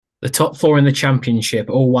The top four in the championship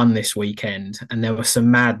all won this weekend, and there was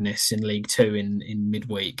some madness in League Two in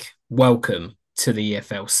midweek. Welcome to the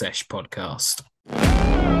EFL Sesh podcast.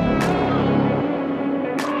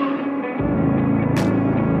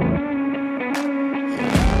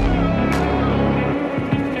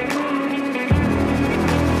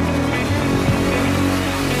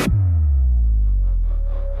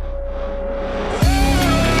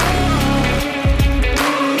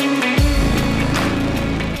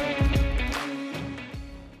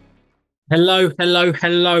 Hello,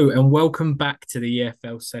 and welcome back to the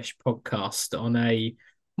EFL Sesh podcast on a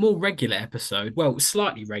more regular episode. Well,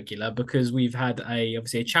 slightly regular because we've had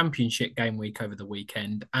obviously a championship game week over the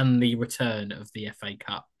weekend and the return of the FA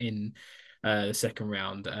Cup in the second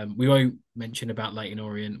round. We won't mention about Leyton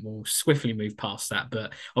Orient. We'll swiftly move past that.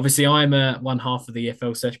 But obviously, I'm one half of the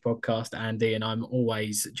EFL Sesh podcast, Andy, and I'm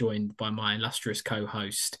always joined by my illustrious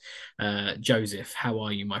co-host, Joseph. How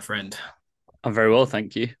are you, my friend? I'm very well,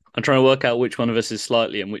 thank you. I'm trying to work out which one of us is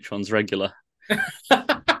slightly and which one's regular.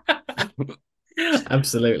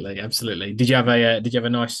 Absolutely. Did you have a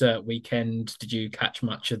nice weekend? Did you catch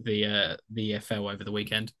much of the EFL over the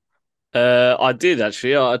weekend? I did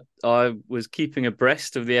actually. I was keeping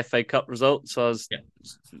abreast of the FA Cup results. So I was Yeah,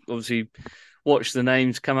 obviously watched the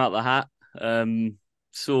names come out the hat.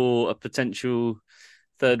 Saw a potential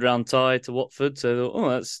third round tie to Watford. So I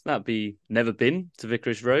thought, that'd be never been to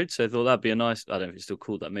Vicarage Road. So I thought that'd be a nice. I don't know if it's still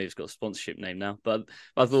called that. Maybe it's got a sponsorship name now. But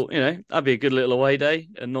I thought, that'd be a good little away day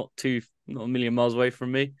and not a million miles away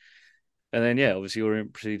from me. And then obviously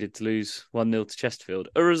Orient proceeded to lose 1-0 to Chesterfield,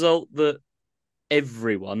 a result that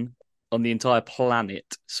everyone on the entire planet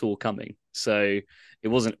saw coming. So it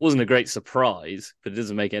wasn't a great surprise, but it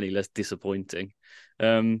doesn't make it any less disappointing.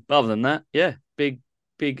 But other than that,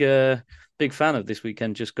 big fan of this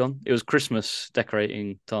weekend just gone. It was Christmas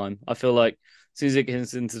decorating time. I feel like as soon as it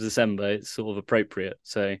gets into December, it's sort of appropriate.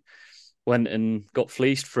 So went and got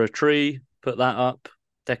fleeced for a tree, put that up,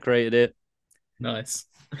 decorated it. nice.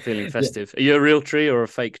 Feeling Yeah. festive. Are you a real tree or a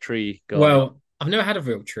fake tree guy? Well, I've never had a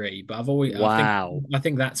real tree, but Wow. I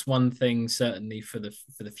think that's one thing certainly for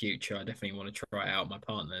the future. I definitely want to try it out. My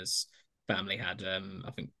partner's family had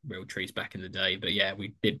I think real trees back in the day, but yeah,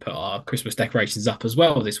 we did put our Christmas decorations up as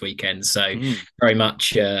well this weekend. So Mm. very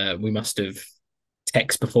much we must have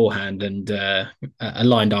text beforehand and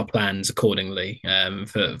aligned our plans accordingly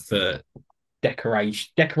for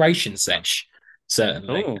decoration sesh.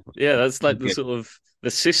 Certainly. Oh, yeah, that's like the Good. sort of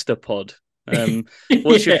the sister pod.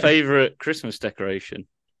 What's your Yeah. favorite Christmas decoration?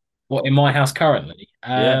 What in my house currently?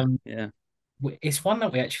 Yeah, yeah. It's one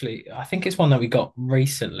that I think it's one that we got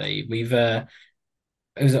recently. It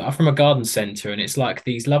was from a garden centre, and it's like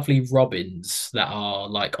these lovely robins that are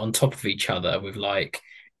like on top of each other with like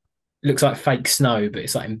looks like fake snow, but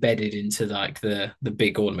it's like embedded into like the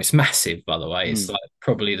big ornament. It's massive, by the way. It's Mm. like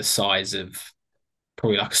probably the size of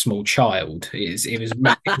probably like a small child. It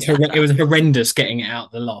was horrendous getting it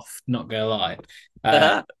out the loft. Not gonna lie,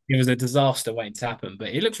 it was a disaster waiting to happen. But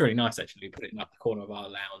it looks really nice actually. We put it in like the corner of our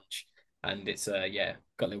lounge, and it's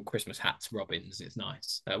got little Christmas hats, robins. It's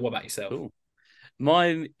nice. What about yourself? Cool.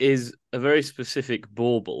 Mine is a very specific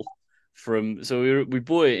bauble from. So we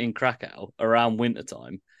bought it in Krakow around winter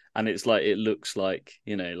time, and it looks like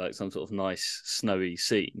like some sort of nice snowy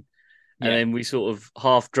scene. And Yeah, then we sort of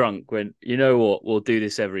half drunk went, you know what, we'll do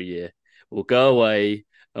this every year. We'll go away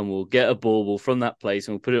and we'll get a bauble from that place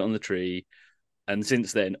and we'll put it on the tree. And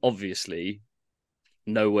since then, obviously,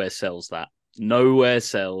 nowhere sells that. Nowhere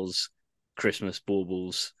sells Christmas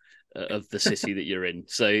baubles of the city that you're in.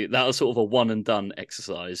 So that was sort of a one and done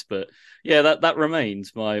exercise. But yeah, that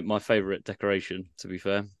remains my favorite decoration, to be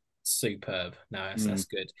fair. superb. No, Mm. that's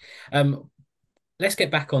good. Um, let's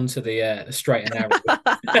get back onto the straight and narrow.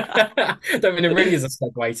 Don't mean it really is a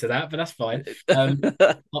segue to that, but that's fine.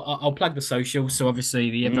 I'll plug the socials. So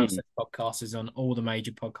obviously the EFL Mm. podcast is on all the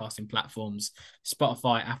major podcasting platforms: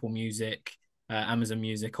 Spotify, Apple Music, Amazon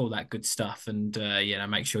Music, all that good stuff. And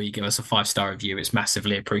make sure you give us a 5-star review. It's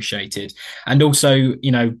massively appreciated. And also,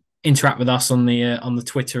 interact with us on the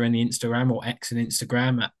Twitter and the Instagram, or X and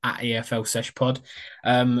Instagram at EFL Sesh Pod.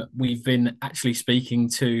 We've been actually speaking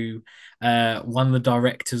to one of the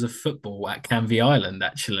directors of football at Canvey Island.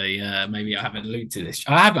 Actually, maybe I haven't alluded to this.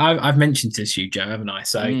 I've mentioned this to you, Joe, haven't I?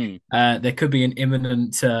 So Mm. there could be an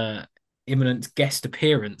imminent guest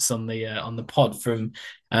appearance on the pod from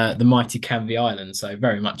the mighty Canvey Island. So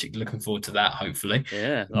very much looking forward to that. Hopefully,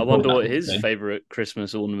 Yeah, I wonder what his favorite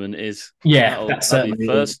Christmas ornament is. yeah, That'll that's that'll be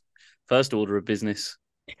certainly first order of business.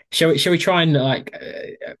 Shall we try and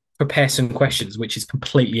prepare some questions, which is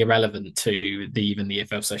completely irrelevant to the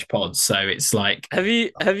EFL Sesh pods. So it's like, Have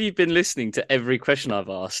you been listening to every question I've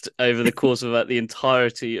asked over the course of the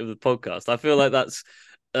entirety of the podcast? I feel like that's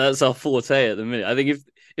our forte at the minute. I think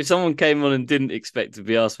if someone came on and didn't expect to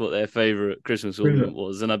be asked what their favorite Christmas ornament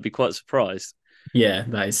was, then I'd be quite surprised. yeah,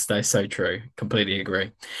 that is so true. Completely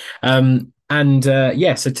agree. And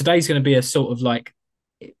yeah, so today's going to be a sort of like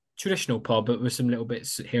traditional pod, but with some little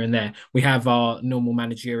bits here and there. We have our normal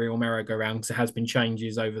managerial merry-go-round because there has been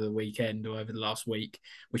changes over the weekend or over the last week,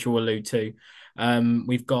 which we'll allude to.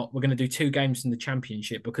 We're going to do two games in the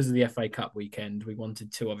championship because of the FA Cup weekend. We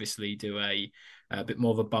wanted to obviously do a bit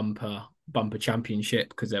more of a bumper championship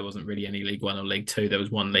because there wasn't really any League One or League Two. There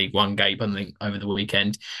was one League One game, I think, over the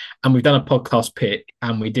weekend, and we've done a podcast pick,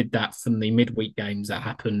 and we did that from the midweek games that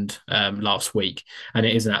happened last week, and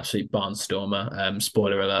it is an absolute barnstormer.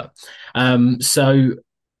 Spoiler alert. So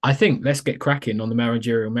I think let's get cracking on the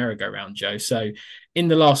managerial merry-go-round, Joe. So in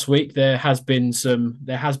the last week there has been some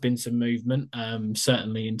movement,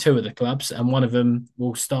 certainly in two of the clubs, and one of them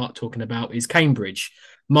we'll start talking about is Cambridge.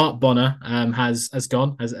 Mark Bonner has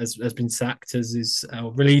been sacked, as is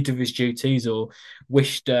relieved of his duties, or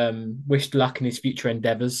wished luck in his future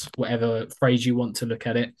endeavours, whatever phrase you want to look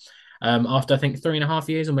at it. After I think 3.5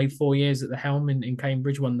 years or maybe 4 years at the helm in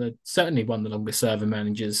Cambridge, certainly one of the longest serving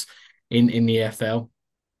managers in the EFL.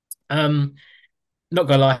 Um, Not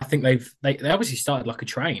gonna lie, I think they obviously started like a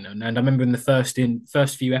train, and I remember in the first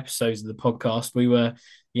few episodes of the podcast, we were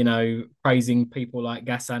praising people like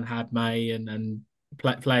Ghassan Hadmay and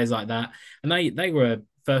players like that, and they were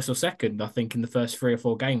first or second, I think, in the first 3 or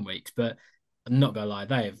 4 game weeks. But I'm not gonna lie,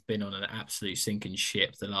 they have been on an absolute sinking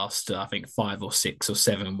ship the last I think 5 or 6 or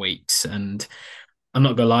 7 weeks, and I'm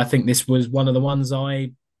not gonna lie, I think this was one of the ones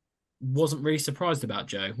I wasn't really surprised about.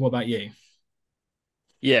 Joe, what about you?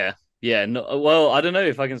 Yeah, yeah. No, well, I don't know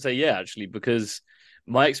if I can say yeah actually because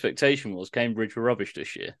my expectation was Cambridge were rubbish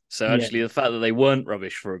this year. So Yeah, actually, the fact that they weren't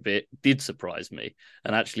rubbish for a bit did surprise me,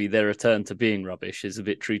 and actually their return to being rubbish is a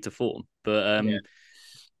bit true to form. But yeah,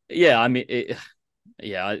 yeah, I mean,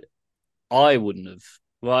 yeah, I wouldn't have.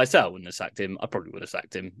 Well, I say I wouldn't have sacked him. I probably would have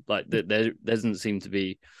sacked him. Like there doesn't seem to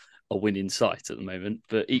be a win in sight at the moment.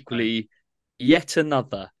 But equally, yet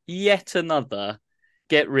another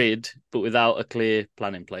get rid, but without a clear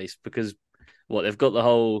plan in place. Because what they've got the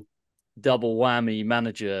whole double whammy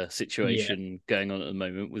manager yeah, situation going on at the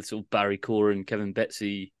moment with sort of Barry Core and Kevin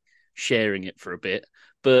Betsy sharing it for a bit.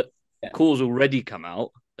 But yeah, Core's already come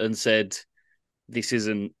out and said this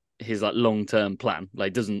isn't his long term plan.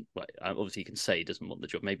 Like doesn't obviously he can say he doesn't want the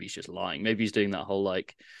job. Maybe he's just lying. Maybe he's doing that whole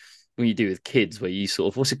when you do with kids where you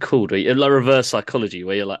sort of what's it called? Where like reverse psychology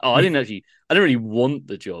where you're like, oh, I yeah. didn't really want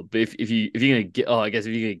the job. But if you're gonna get I guess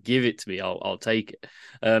if you're gonna give it to me, I'll take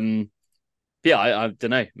it. Yeah, I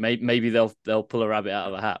don't know. Maybe they'll pull a rabbit out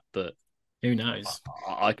of a hat, but Who knows?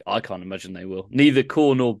 I can't imagine they will. Neither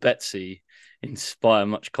Core nor Betsy inspire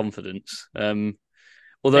much confidence.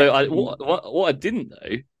 Although Betsy, what I didn't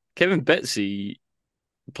know, Kevin Betsy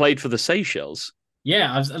played for the Seychelles.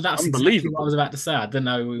 that's exactly what I was Unbelievable. about to say. I don't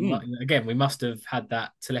know. Mm, Again, we must have had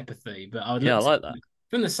that telepathy, but I yeah, I looked like that.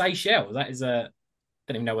 from the Seychelles. That is a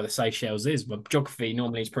don't even know where the Seychelles is. But geography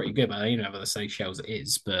normally is pretty good, but I don't even know where the Seychelles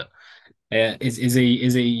is. But is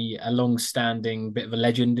he a long-standing bit of a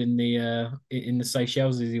legend in the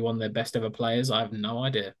Seychelles? Is he one of their best ever players? I have no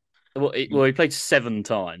idea. Well, he played 7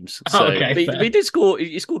 times, Oh, so okay, but he fair. did score.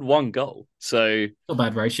 He scored one goal, so Not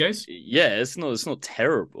bad ratios. yeah, it's not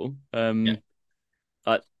terrible. Yeah.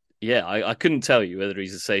 I yeah, I couldn't tell you whether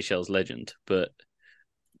he's a Seychelles legend, but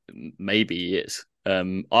maybe he is.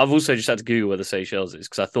 I've also just had to Google where the Seychelles is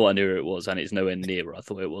because I thought I knew where it was, and it's nowhere near where I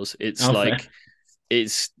thought it was. It's Oh, fair. like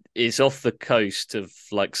it's off the coast of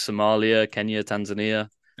Somalia, Kenya, Tanzania,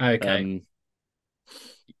 Okay, um,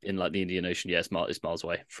 in the Indian Ocean. Yeah, it's miles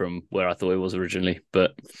away from where I thought it was originally,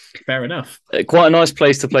 but fair enough. quite a nice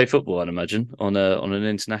place to play football, I'd imagine, on an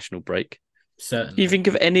international break. Can you Certainly. think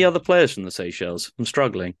of any other players from the Seychelles? I'm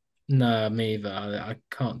struggling. No, me either. I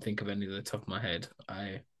can't think of any at the top of my head.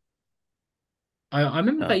 I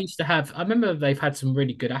remember they Oh. used to have. I remember they've had some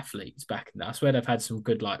really good athletes back in that. I swear they've had some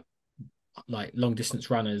good like long distance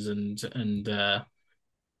runners and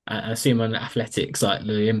I see them on athletics like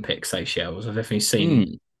the Olympic Seychelles. I've definitely seen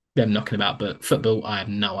Hmm. them knocking about, but football, I have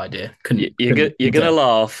no idea. Couldn't You're couldn't, you're couldn't gonna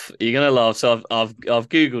tell. laugh. You're gonna laugh. So I've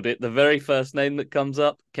googled it. The very first name that comes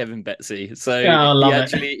up, Kevin Betsy. So Yeah, I he love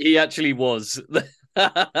it. actually was.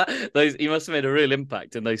 Those he must have made a real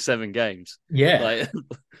impact in those 7 games. Yeah,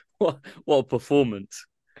 Like what a performance.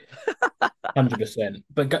 100%.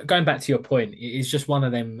 But going back to your point, it is just one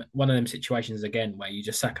of them situations again where you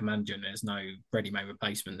just sack a manager and there's no ready-made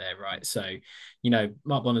replacement there, right? So,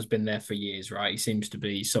 Mark Bonner's been there for years, right? He seems to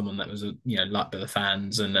be someone that was, liked by the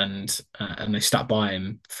fans, and they stuck by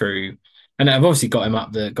him through. And I've obviously gone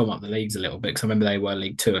up the leagues a little bit because I remember they were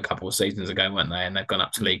League Two a couple of seasons ago, weren't they? And they've gone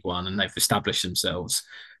up to League One and they've established themselves.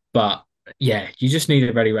 But yeah, you just need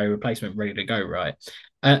a ready-made replacement ready to go, right?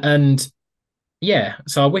 And yeah,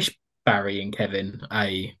 so I wish Barry and Kevin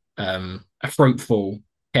a fruitful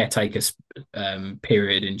caretaker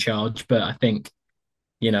period in charge, but I think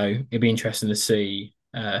it'd be interesting to see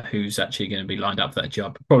who's actually going to be lined up for that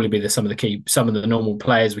job. Probably be some of the normal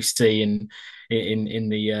players we see in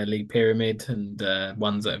the league pyramid and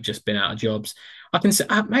ones that have just been out of jobs. I can see,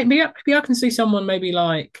 maybe I can see someone maybe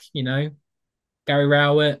like Gary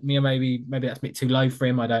Rowett. Maybe that's a bit too low for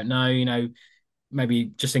him. I don't know.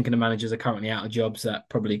 Maybe just thinking the managers are currently out of jobs that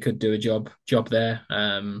probably could do a job there.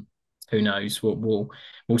 Who knows? We'll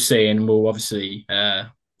see, and we'll obviously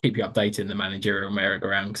keep you updated in the managerial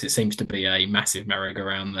merry-go-round because it seems to be a massive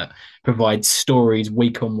merry-go-round that provides stories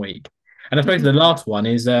week on week. And I suppose the last one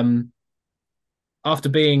is after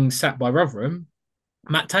being sacked by Rotherham,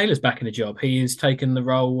 Matt Taylor's back in the job. He has taken the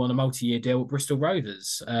role on a multi-year deal with Bristol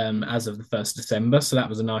Rovers as of the 1st of December. So that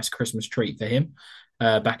was a nice Christmas treat for him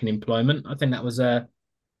back in employment. I think that was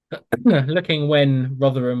looking when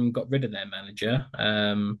Rotherham got rid of their manager,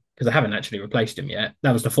 because they haven't actually replaced him yet.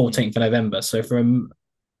 That was the 14th of November. So for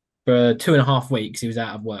 2.5 weeks, he was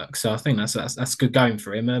out of work. So I think that's good going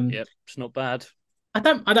for him. Yep, it's not bad. I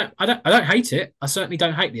don't hate it. I certainly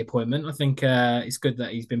don't hate the appointment. I think it's good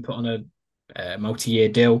that he's been put on a multi-year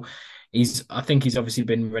deal. I think he's obviously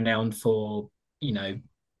been renowned for, you know,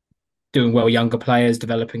 doing well younger players,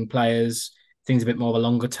 developing players. Things a bit more of a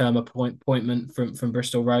longer term appointment from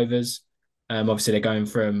Bristol Rovers. Obviously, they're going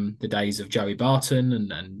from the days of Joey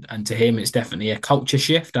Barton, and to him, it's definitely a culture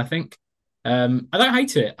shift. I think. I don't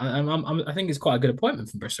hate it. I think it's quite a good appointment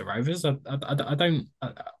from Bristol Rovers. I don't.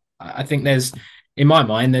 I think in my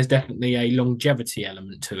mind, there's definitely a longevity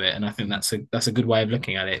element to it, and I think that's a good way of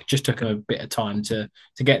looking at it. It just took a bit of time to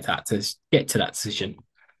get to that decision.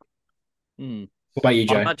 Hmm. What about you, I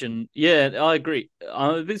Joe? imagine, yeah, I agree.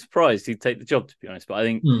 I'm a bit surprised he'd take the job, to be honest, but I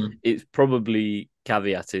think Hmm. it's probably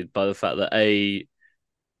caveated by the fact that A,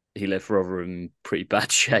 he left Rotherham in pretty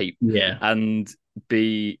bad shape, Yeah, and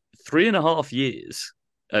B, 3.5 years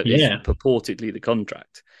is yeah, purportedly the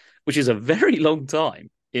contract, which is a very long time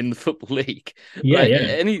in the Football League. yeah, Like yeah.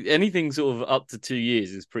 anything sort of up to 2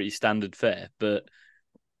 years is pretty standard fare, but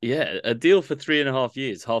yeah, a deal for 3.5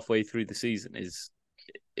 years halfway through the season is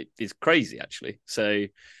crazy actually. So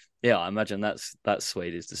yeah, I imagine that's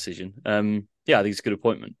swayed his decision. Yeah, I think it's a good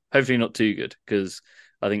appointment. Hopefully not too good because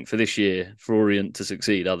I think for this year, for Orient to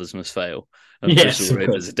succeed, others must fail, and Bristol Yes, of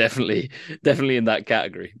Rovers course. are definitely in that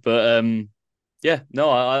category. But yeah, no,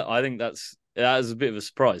 I think that was a bit of a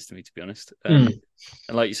surprise to me, to be honest. Mm.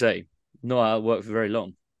 And like you say, not out of work for very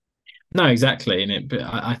long. No, exactly. But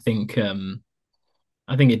I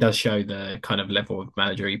think it does show the kind of level of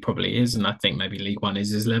manager he probably is, and I think maybe League One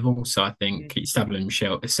is his level. So I think he's established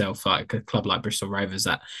himself like a club like Bristol Rovers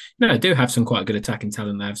that do have some quite good attacking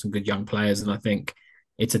talent. They have some good young players, and I think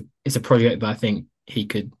it's a project that I think he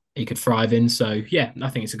could thrive in. So yeah, I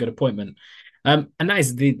think it's a good appointment. And that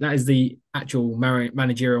is the actual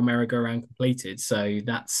managerial merry-go-round completed. So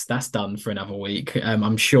that's done for another week.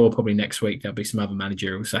 I'm sure probably next week there'll be some other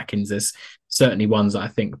managerial sackings. There's certainly ones that I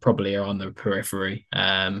think probably are on the periphery. Go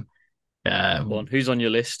on, who's on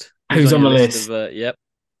your list? Who's Who's on on your the list of? list? Yep.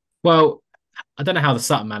 Well, I don't know how the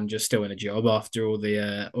Sutton manager's still in a job after all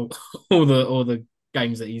the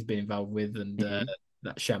games that he's been involved with and Mm-hmm.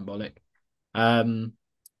 that shambolic. Um,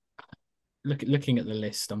 looking at the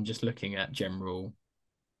list, I'm just looking at general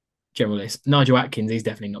list. Nigel Atkins, he's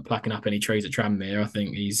definitely not plucking up any trees at Tranmere. I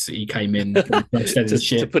think he came in steady the to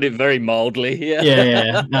ship. put it very mildly, yeah.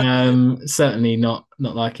 Yeah, yeah. Certainly not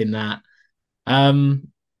liking that. Um,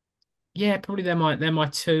 yeah, probably they're my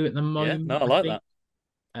two at the Yeah, no, moment, I I like think.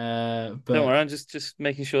 that. Don't But worry, I'm just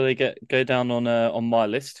making sure they go down on my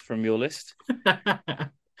list from your list.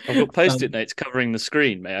 I've got post-it um, notes covering the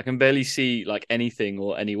screen, mate. I can barely see like anything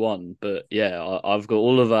or anyone, but yeah, I've got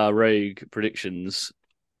all of our rogue predictions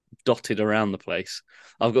dotted around the place.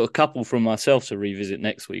 I've got a couple from myself to revisit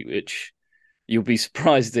next week, which you'll be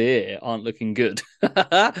surprised to hear aren't looking good.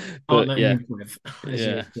 aren't But letting yeah, you live, as you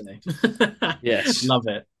yeah, would say. yes. Love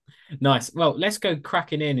it. Nice. Well, let's go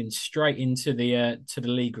cracking in and straight into the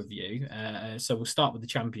league review. So we'll start with the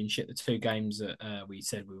championship, the two games that we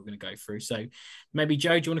said we were going to go through. So maybe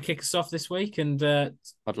Joe, do you want to kick us off this week and I'd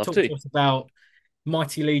love talk to. to us about?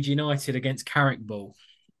 Mighty Leeds United against Carrick Ball.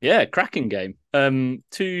 Yeah, cracking game.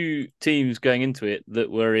 Two teams going into it that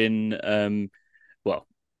were in well,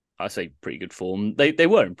 I say pretty good form. They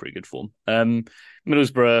were in pretty good form.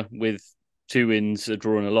 Middlesbrough with 2 wins, a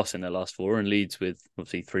draw and a loss in their last four, and Leeds with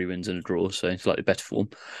obviously 3 wins and a draw, so slightly better form.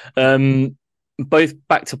 Both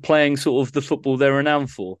back to playing sort of the football they're renowned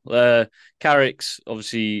for. Carrick's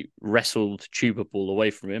obviously wrestled Tuber ball away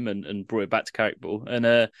from him and brought it back to Carrick ball,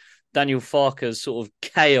 and Daniel Farke's sort of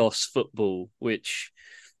chaos football, which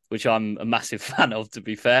I'm a massive fan of, to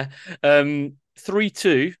be fair.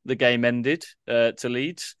 3-2, the game ended to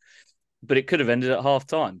Leeds, but it could have ended at half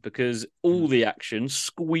time because all the action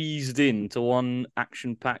squeezed into one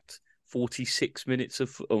action packed 46 minutes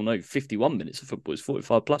of, oh no, 51 minutes of football. It's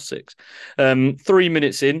 45 plus 6. 3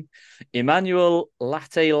 minutes in, Emmanuel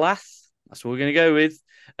Latte Lath, that's what we're going to go with,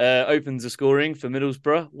 opens the scoring for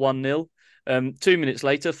Middlesbrough, 1-0. 2 minutes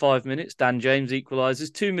later, 5 minutes, Dan James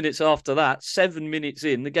equalises. 2 minutes after that, 7 minutes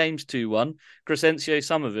in, the game's 2-1. Crescencio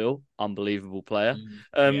Somerville, unbelievable player,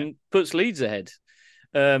 Yeah. puts Leeds ahead.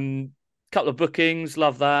 Couple of bookings,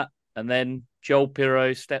 love that. And then Joel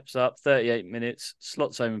Pirro steps up, 38 minutes,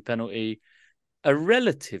 slots home a penalty. A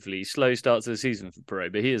relatively slow start to the season for Pirro,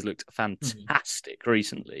 but he has looked fantastic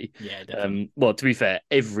recently. Yeah, definitely. Well, to be fair,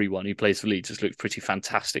 everyone who plays for Leeds has looked pretty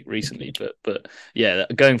fantastic recently. But yeah,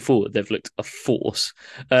 going forward, they've looked a force.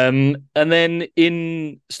 And then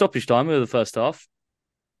in stoppage time of the first half,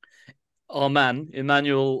 our man,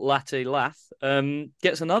 Emmanuel Latte Lath,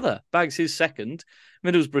 gets another, bags his second.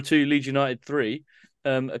 Middlesbrough 2, Leeds United 3.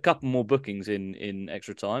 A couple more bookings in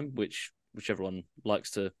extra time, which everyone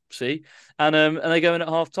likes to see. And they go in at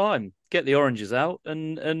half time, get the oranges out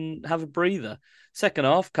and have a breather. Second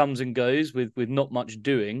half comes and goes with not much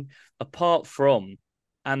doing, apart from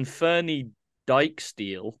Anferny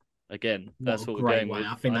Dijksteel. Again, What that's a what we're great going one. with.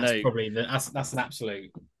 I think I that's know. probably that's an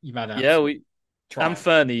absolute. You've had an Yeah, absolute and triumph.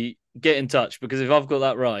 Fernie, get in touch because if I've got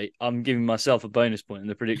that right, I'm giving myself a bonus point in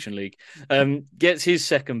the prediction league. Gets his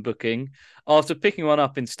second booking after picking one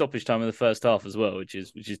up in stoppage time in the first half as well, which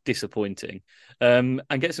is disappointing. And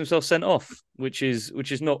gets himself sent off, which is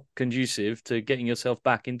not conducive to getting yourself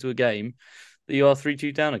back into a game that you are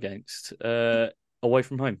 3-2 down against away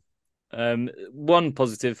from home. One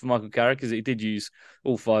positive for Michael Carrick is that he did use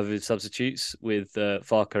all 5 of his substitutes, with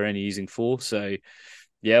Farker only using 4. So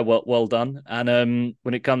yeah, well done. And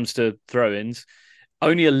when it comes to throw-ins,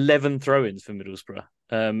 only 11 throw-ins for Middlesbrough,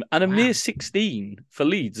 and a mere Wow. 16 for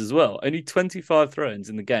Leeds as well. Only 25 throw-ins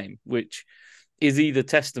in the game, which is either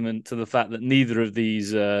testament to the fact that neither of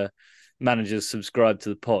these managers subscribe to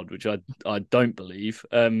the pod, which I don't believe.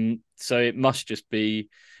 So it must just be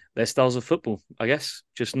their styles of football, I guess.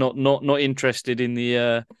 Just not interested in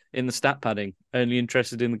the stat padding, only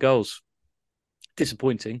interested in the goals.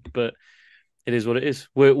 Disappointing, but it is what it is.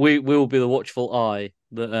 We will be the watchful eye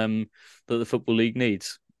that the football league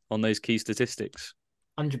needs on those key statistics.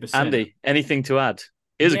 100%. Andy, anything to add?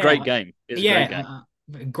 It was a great Yeah, game. It was a great game.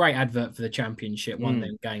 yeah. Great advert for the championship. One of Mm.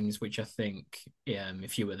 them games, which I think,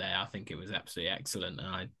 if you were there, I think it was absolutely excellent.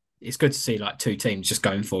 And it's good to see like two teams just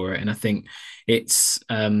going for it. And I think it's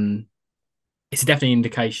it's definitely an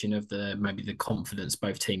indication of maybe the confidence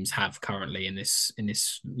both teams have currently in this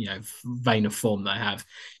vein of form they have.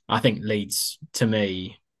 I think Leeds, to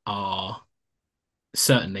me, are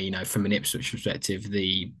certainly, from an Ipswich perspective,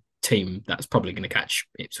 the team that's probably going to catch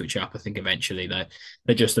Ipswich up. I think eventually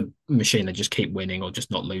they're just a machine. They just keep winning or just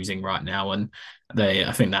not losing right now, and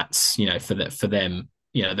I think that's for them.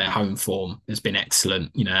 Their home form has been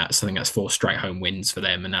excellent. I think that's 4 straight home wins for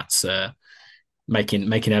them, and that's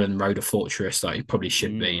making Ellen Road a fortress like it probably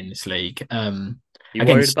should be Mm. in this league. You worried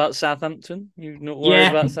Against about Southampton? You not worried Yeah,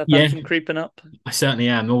 about yeah, Southampton creeping up? I certainly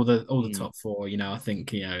am. All the Mm. top four, I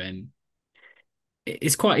think, and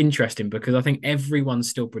it's quite interesting because I think everyone's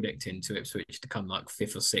still predicting to Ipswich to come like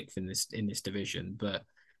fifth or sixth in this division, but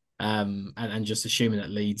and just assuming that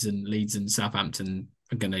Leeds and Southampton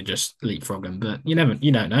are going to just leapfrog them, but you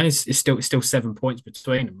don't know. It's still 7 points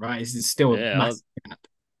between them, right? It's still a Yeah, massive gap.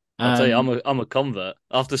 I'll tell you, Um, I'm a convert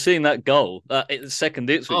after seeing that goal, that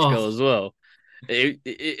second Ipswich goal oh as well.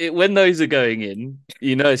 When those are going in,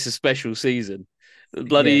 it's a special season. yeah,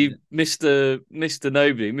 Bloody Mister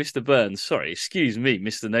Nobody, Mister Burns. Sorry, excuse me,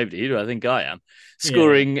 Mister Nobody. Who do I think I am? yeah.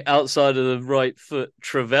 Scoring outside of the right foot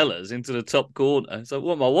Travellas into the top corner. It's like,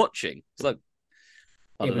 what am I watching? It's like,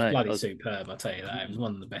 I It don't was know. bloody superb, I'll tell you that. It was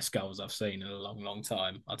one of the best goals I've seen in a long, long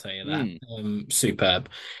time. I'll tell you that. Mm, Superb.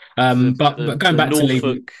 the But going the back to Leeds,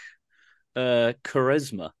 Norfolk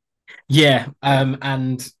charisma. yeah,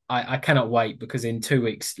 and I cannot wait because in 2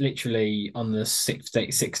 weeks, literally on the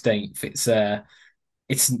 16th, it's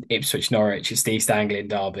It's Ipswich Norwich. It's the East Anglian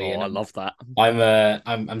derby, Oh, and I love that.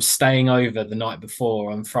 I'm staying over the night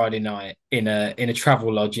before on Friday night in a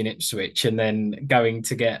travel lodge in Ipswich, and then going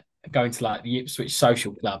to like the Ipswich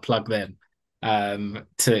Social Club, plug them,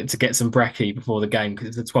 to get some brekkie before the game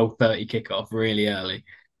because it's a 12:30 kickoff, really early.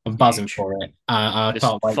 I'm buzzing Huge. for it. I Just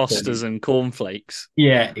can't wait to. Fosters and cornflakes.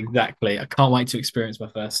 Yeah, exactly. I can't wait to experience my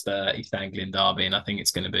first East Anglian derby, and I think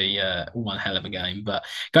it's going to be one hell of a game. But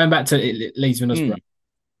going back to Leeds Middlesbrough,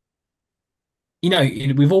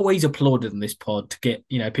 Mm, we've always applauded on this pod to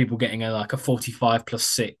get, people getting a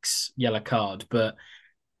 45+6 yellow card, but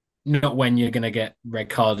not when you're going to get red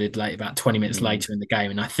carded late about 20 minutes mm, later in the game.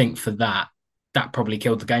 And I think for that probably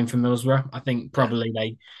killed the game for Middlesbrough. I think yeah.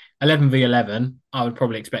 probably 11v11, I would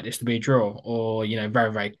probably expect this to be a draw or,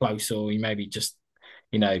 very, very close, or you maybe just,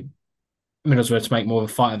 you know, Middlesbrough to make more of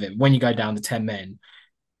a fight of it. When you go down to 10 men,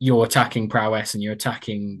 your attacking prowess and your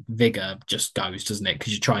attacking vigor just goes, doesn't it?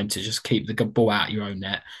 Because you're trying to just keep the ball out of your own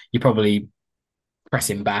net. You're probably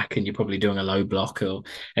pressing back and you're probably doing a low block or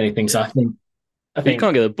anything. So Yeah. I Well, you think,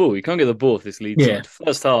 can't get the ball. You can't get the ball if this lead yeah, side.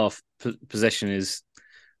 First half possession is,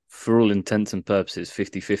 for all intents and purposes,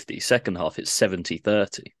 50-50. Second half, it's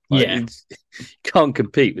 70-30. Like, yeah, you can't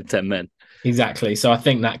compete with 10 men. exactly. So I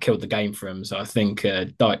think that killed the game for him. So I think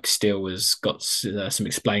Dyke still has got some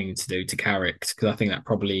explaining to do to Carrick because I think that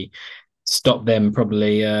probably stopped them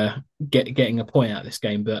probably getting a point out of this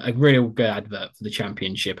game. But a real good advert for the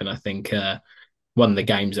championship, and I think one of the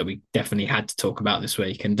games that we definitely had to talk about this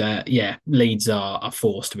week. And yeah, Leeds are a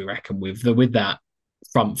force to be reckoned with. With that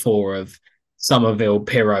front four of Somerville,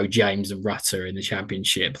 Pirro, James, and Rutter in the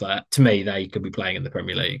Championship, that to me they could be playing in the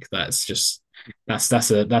Premier League. That's just that's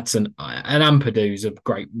an Ampadu's a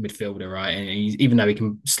great midfielder, right? And even though he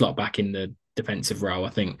can slot back in the defensive role,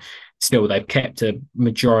 I think still they've kept a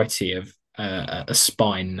majority of a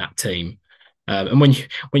spine in that team. And when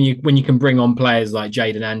you can bring on players like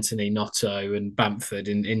Jaden Anthony, Notto, and Bamford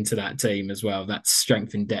into that team as well, that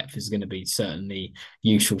strength and depth is going to be certainly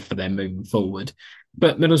useful for them moving forward.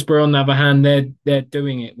 But Middlesbrough, on the other hand, they're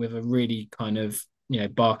doing it with a really kind of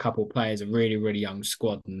bar couple players, a really really young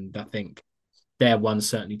squad, and I think they're one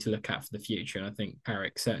certainly to look at for the future. And I think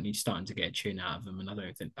Carrick's certainly starting to get a tune out of them. And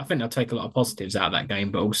I think they'll take a lot of positives out of that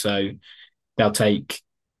game, but also they'll take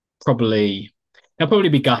probably they'll probably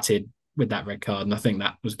be gutted with that red card, and I think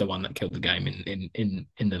that was the one that killed the game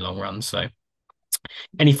in the long run. So,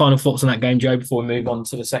 any final thoughts on that game, Joe, before we move on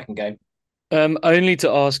to the second game? Only to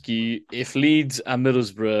ask you, if Leeds and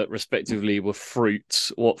Middlesbrough, respectively, were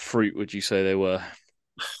fruits, what fruit would you say they were?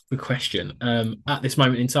 Good question. At this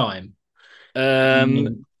moment in time, Um,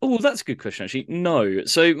 um, oh, that's a good question, actually. No.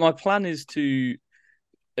 So my plan is to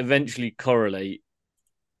eventually correlate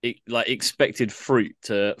like expected fruit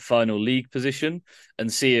to final league position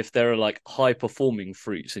and see if there are like high performing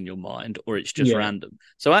fruits in your mind or it's just yeah, random.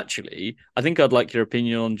 So actually, I think I'd like your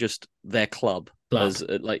opinion on just their club club. as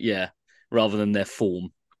like yeah, rather than their form.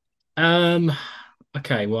 Um,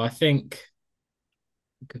 okay. Well, I think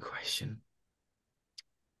good question.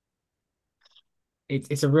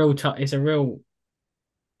 It's a real it's a real.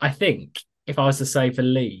 I think if I was to say for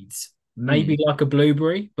Leeds, maybe Mm, like a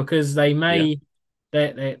blueberry because yeah.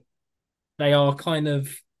 they they are kind of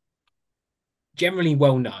generally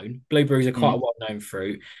well known. Blueberries are quite a Mm, well known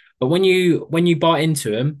fruit, but when you bite into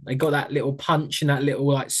them, they got that little punch and that little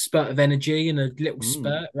like spurt of energy and a little mm.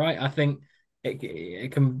 spurt, right? I think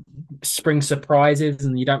it can spring surprises,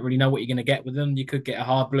 and you don't really know what you're going to get with them. You could get a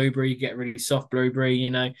hard blueberry, you get a really soft blueberry.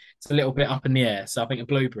 It's a little bit up in the air. So I think a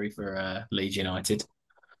blueberry for Leeds United.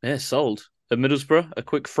 Yeah, sold. At Middlesbrough, a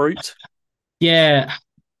quick fruit. Yeah,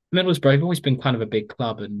 Middlesbrough have always been kind of a big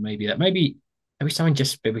club, and maybe something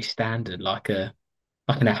just maybe standard like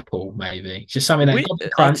an apple, maybe just something that We, got the I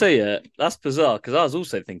crunch. tell you, that's bizarre because I was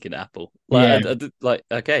also thinking apple. Yeah, Like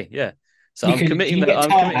okay, yeah. So you can get I'm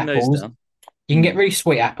tart committing those apples. down. You can get Mm, really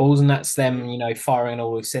sweet apples, and that's them, firing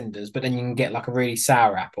all the cinders. But then you can get like a really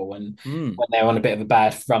sour apple, and mm, when they're on a bit of a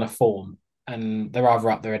bad run of form, and they're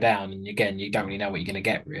either up, they're down, and again, you don't really know what you're going to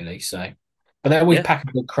get really. So, but they always yeah. pack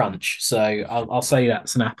a good crunch. So I'll say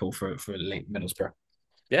that's an apple for Middlesbrough.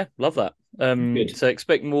 Yeah, love that. Good, So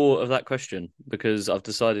expect more of that question because I've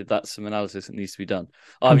decided that's some analysis that needs to be done.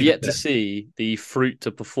 I've yet to 100%. see the fruit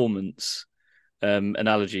to performance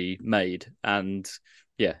analogy made, and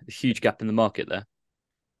yeah, a huge gap in the market there.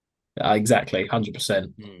 Exactly, 100%.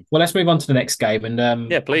 Mm. Well, let's move on to the next game, and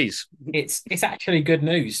Yeah, please. it's actually good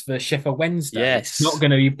news for Sheffield Wednesday. It's not Yes.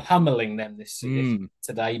 going to be pummeling them this Mm.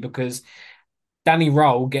 today because Danny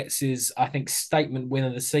Roll gets his, I think, statement win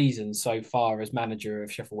of the season so far as manager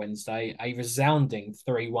of Sheffield Wednesday, a resounding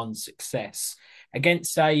 3-1 success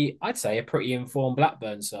against I'd say a pretty informed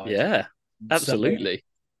Blackburn side. Yeah, So absolutely.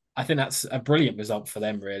 I think that's a brilliant result for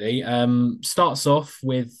them, really. Starts off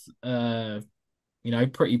with pretty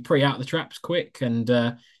out of the traps quick, and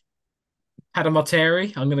Adam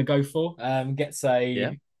Marteri, I'm going to go for,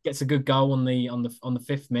 Yeah. gets a good goal on the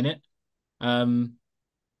fifth minute. Um,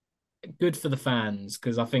 Good for the fans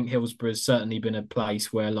because I think Hillsborough has certainly been a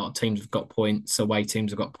place where a lot of teams have got points, away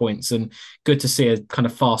teams have got points, and good to see a kind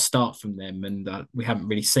of fast start from them. And we haven't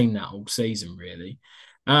really seen that all season, really.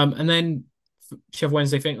 And then Sheffield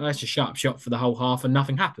Wednesday think, let's just shut up shop for the whole half, and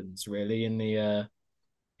nothing happens really in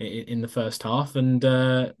the first half. And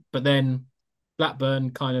but then Blackburn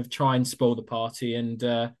kind of try and spoil the party, and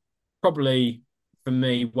probably for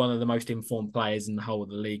me one of the most informed players in the whole of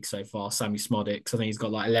the league so far, Sammy Smodic. I think he's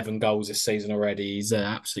got like 11 goals this season already. He's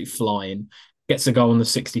absolutely flying. Gets a goal in the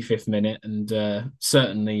 65th minute, and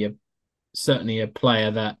certainly a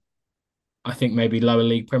player that I think maybe lower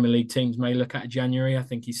league Premier League teams may look at in January. I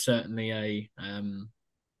think he's certainly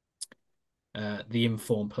the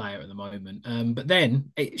informed player at the moment. But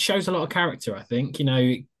then it shows a lot of character, I think.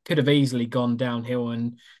 It could have easily gone downhill,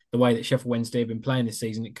 and the way that Sheffield Wednesday have been playing this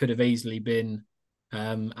season, it could have easily been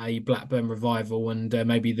a Blackburn revival, and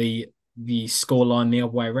maybe the scoreline the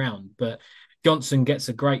other way around. But Johnson gets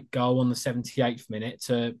a great goal on the 78th minute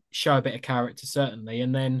to show a bit of character, certainly.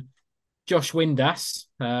 And then Josh Windass,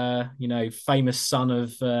 famous son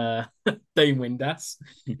of Dean Windass,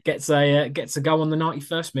 gets a goal on the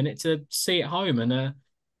 91st minute to see it home, and a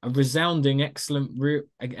resounding excellent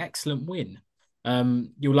win.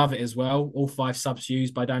 You'll love it as well. All five subs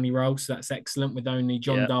used by Danny Rose, so that's excellent. With only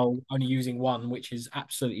John Yeah. Dole only using one, which is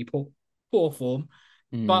absolutely poor form.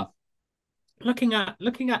 Mm. But looking at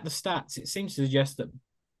the stats, it seems to suggest that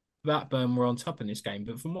Blackburn were on top in this game.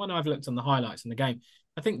 But from what I've looked on the highlights in the game,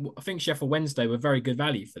 I think Sheffield Wednesday were very good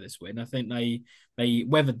value for this win. I think they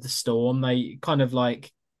weathered the storm. They kind of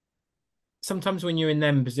like sometimes when you're in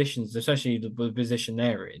them positions, especially the position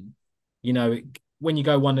they're in, when you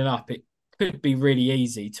go 1-0 up, it could be really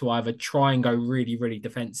easy to either try and go really, really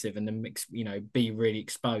defensive and then be really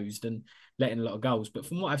exposed and letting a lot of goals. But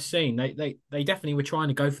from what I've seen, they definitely were trying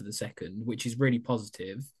to go for the second, which is really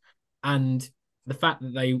positive. And the fact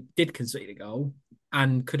that they did concede a goal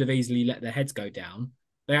and could have easily let their heads go down,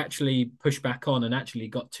 they actually pushed back on and actually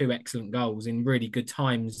got two excellent goals in really good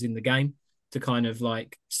times in the game to kind of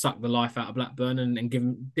like suck the life out of Blackburn and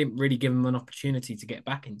didn't really give them an opportunity to get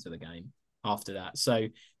back into the game after that. So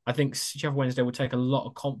I think Sheffield Wednesday will take a lot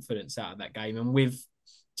of confidence out of that game. And with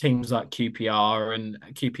teams like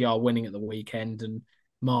QPR winning at the weekend and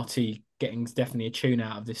Marty getting definitely a tune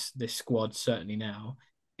out of this squad, certainly now,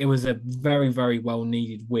 it was a very, very well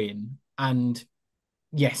needed win. And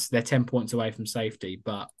yes, they're 10 points away from safety,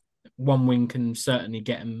 but one win can certainly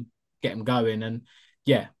get them going. And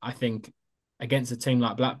yeah, I think against a team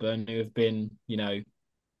like Blackburn, who have been, the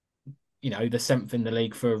seventh in the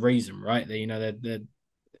league for a reason, right? They're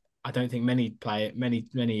I don't think many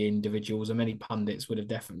individuals or many pundits would have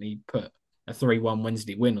definitely put a 3-1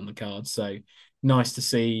 Wednesday win on the card. So nice to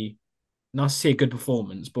see, a good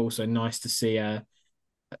performance, but also nice to see a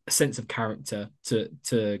sense of character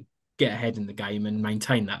to get ahead in the game and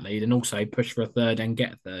maintain that lead, and also push for a third and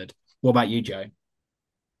get a third. What about you, Joe?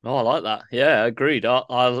 Oh, I like that. Yeah, agreed.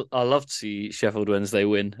 I love to see Sheffield Wednesday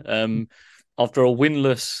win. After a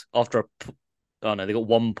winless, oh no, they got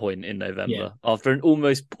 1 point in Yeah, November after an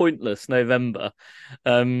almost pointless November.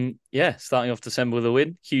 Yeah, starting off December with a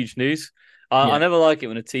win, huge news. I yeah, never like it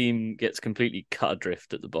when a team gets completely cut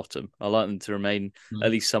adrift at the bottom. I like them to remain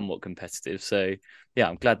at least somewhat competitive. So yeah,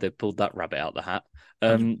 I'm glad they pulled that rabbit out the hat.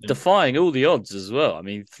 100%. Defying all the odds as well. I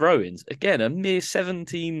mean, throw-ins again, a mere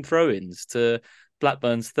 17 throw-ins to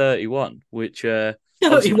Blackburn's 31, which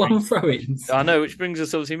obviously 31 throw-ins. I know, which brings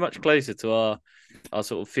us obviously much closer to our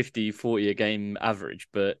sort of 50-40 a game average.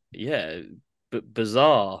 But yeah, but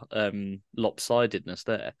bizarre lopsidedness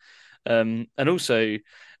there. And also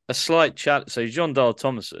a slight chat. So John Dahl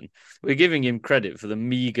Thomason, we're giving him credit for the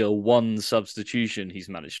meager one substitution he's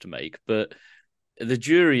managed to make, but the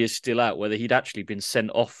jury is still out whether he'd actually been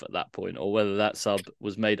sent off at that point or whether that sub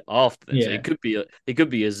was made after then. So Yeah, it could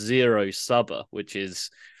be a zero subber, which is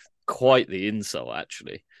quite the insult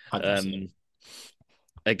actually. 100%. Um,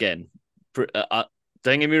 again,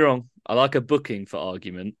 don't get me wrong, I like a booking for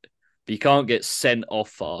argument, but you can't get sent off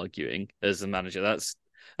for arguing as the manager. That's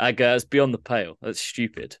beyond the pale. That's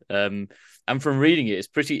stupid. And from reading it, it's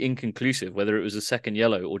pretty inconclusive whether it was a second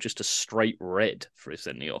yellow or just a straight red for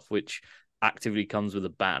sending off, which actively comes with a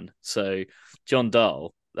ban. So, John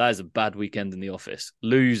Dahl, that is a bad weekend in the office.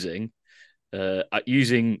 Losing,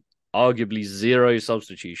 using arguably zero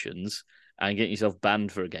substitutions and getting yourself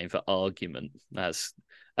banned for a game for argument. That's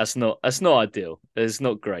not ideal. It's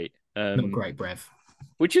not great. Not great, Brev.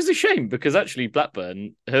 Which is a shame because actually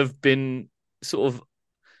Blackburn have been sort of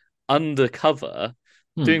undercover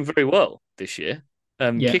Hmm. doing very well this year.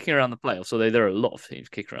 Yeah, Kicking around the playoffs, although there are a lot of teams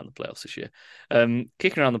kicking around the playoffs this year.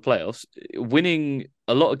 Kicking around the playoffs, winning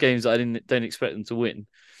a lot of games that I don't expect them to win,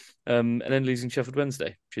 and then losing Sheffield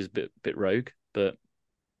Wednesday, which is a bit rogue. But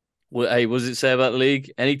well, hey, what does it say about the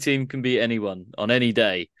league? Any team can beat anyone on any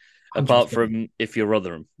day, apart 100%. from if you're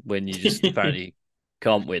Rotherham, when you just apparently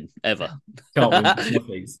can't win ever. Can't win for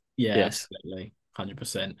trophies. Yeah, Yes. absolutely.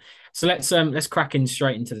 100%. So let's crack in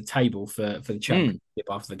straight into the table for the Mm. championship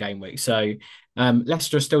after the game week. So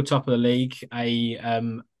Leicester are still top of the league. A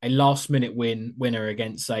last minute winner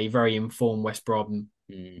against a very informed West Brom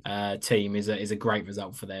Mm. team is a great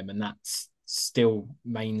result for them, and that's still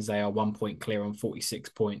means they are 1 point clear on 46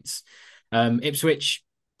 points. Ipswich,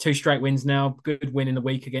 two straight wins now. Good win in the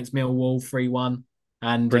week against Millwall, 3-1.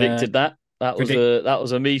 And Predicted that. predict That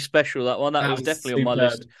was a me special. That one. That that was was definitely on my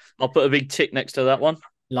superb. list. I'll put a big tick next to that one.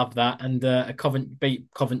 Love that. And a beat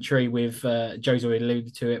Coventry with Joe's already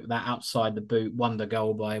alluded to it, with that outside the boot wonder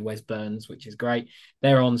goal by Wes Burns, which is great.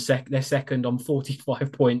 They're second on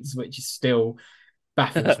 45 points, which is still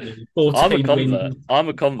baffles me. I'm a 14 convert. wins. I'm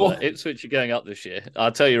a convert. Ipswich are going up this year.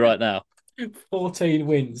 I'll tell you right now. 14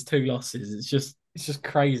 wins, two losses. It's just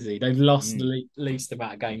crazy. They've lost the Mm. least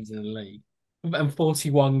amount of games in the league. And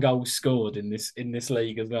 41 goals scored in this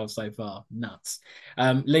league as well so far. Nuts.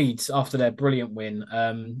 Leeds, after their brilliant win,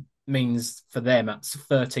 means for them that's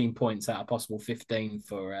 13 points out of possible 15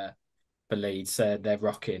 for Leeds. They're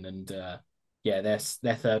rocking, and yeah,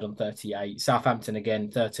 they're third on 38. Southampton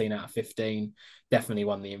again, 13 out of 15. Definitely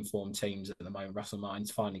one of the informed teams at the moment. Russell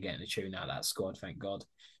Martin's finally getting a tune out of that squad, thank God.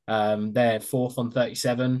 They're fourth on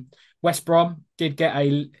 37. West Brom did get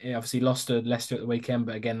obviously lost to Leicester at the weekend,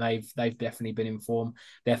 but again they've definitely been in form.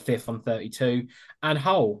 They're fifth on 32. And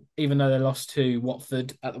Hull, even though they lost to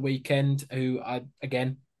Watford at the weekend, who I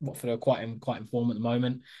again Watford are quite in form at the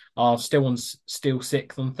moment, are still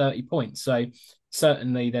sixth on 30 points. So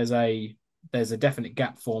certainly there's a definite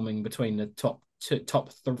gap forming between the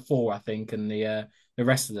four, I think, and the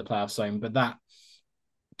rest of the playoff zone. But that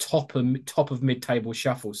top of mid table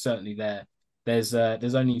shuffle certainly there. There's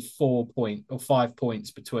only 4 point or 5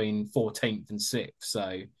 points between 14th and sixth,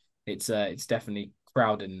 so it's definitely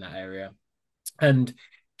crowded in that area. And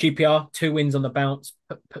QPR, two wins on the bounce,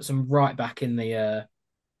 puts them right back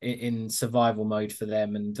in survival mode for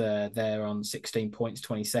them, and they're on 16 points,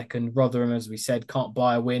 22nd. Rotherham, as we said, can't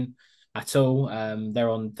buy a win at all. They're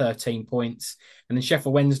on 13 points, and then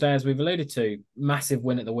Sheffield Wednesday, as we've alluded to, massive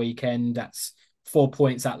win at the weekend. That's 4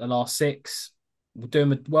 points out the last six. We're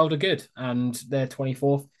doing a world of good, and they're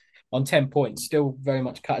 24th on 10 points. Still very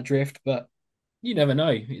much cut adrift, but you never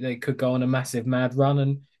know. They could go on a massive mad run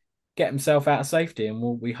and get himself out of safety, and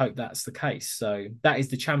we hope that's the case. So that is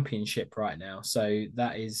the championship right now. So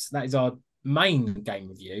that is our main game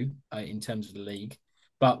review in terms of the league.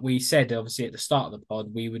 But we said obviously at the start of the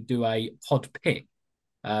pod we would do a pod pick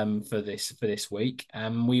for this week,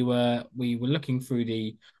 and we were looking through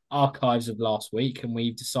the archives of last week, and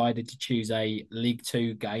we've decided to choose a League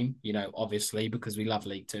Two game. Obviously because we love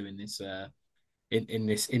League Two in this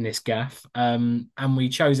in this gaff. And we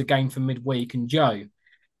chose a game for midweek. And Joe,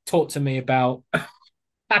 talk to me about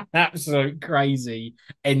an absolute crazy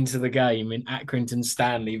end to the game in Accrington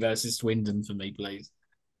Stanley versus Swindon for me, please.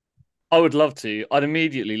 I would love to. I'd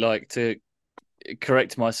immediately like to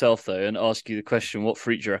correct myself though and ask you the question: what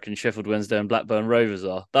fruit do you reckon Sheffield Wednesday and Blackburn Rovers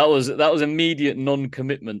are? That was immediate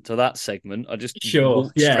non-commitment to that segment. I just Sure.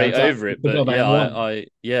 walked Yeah, straight over I it. forgot But about yeah, M1. I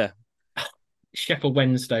yeah. Sheffield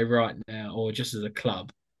Wednesday right now, or just as a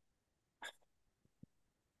club.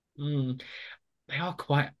 Mm, they are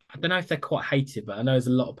quite. I don't know if they're quite hated, but I know there's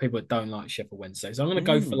a lot of people that don't like Sheffield Wednesday. So I'm going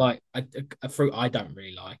to go for Mm, like a fruit I don't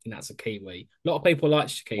really like, and that's a kiwi. A lot of people like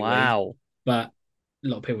kiwi, wow. but a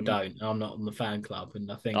lot of people Mm. don't. I'm not on the fan club,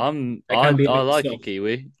 and I think I'm they I can be a I bit like a soft.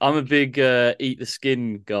 kiwi. I'm a big eat the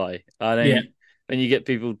skin guy. I Yeah, don't. When you get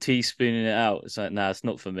people teaspooning it out, it's like, nah, it's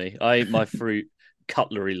not for me. I eat my fruit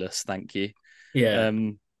cutleryless, thank you. yeah.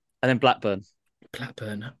 And then Blackburn.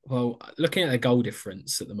 Blackburn. Well, looking at their goal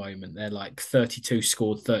difference at the moment, they're like 32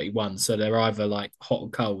 scored 31. So they're either like hot or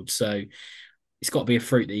cold. So it's got to be a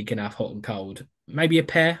fruit that you can have hot and cold. Maybe a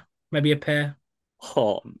pear. Maybe a pear.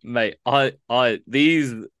 Oh, mate,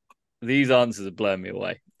 these answers are blowing me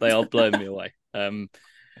away. They are blowing me away.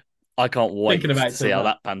 I can't Thinking wait about to it see too how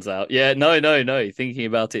much. that pans out. Yeah, no, no, no. Thinking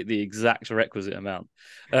about it the exact requisite amount.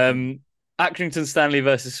 Um, Accrington Stanley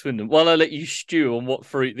versus Swindon. While I let you stew on what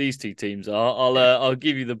fruit these two teams are, I'll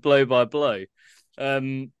give you the blow by blow.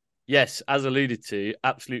 Yes, as alluded to,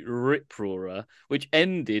 absolute rip roarer, which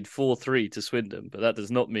ended 4-3 to Swindon, but that does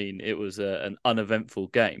not mean it was an uneventful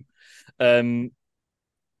game.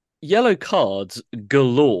 Yellow cards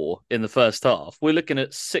galore in the first half. We're looking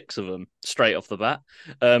at 6 of them straight off the bat.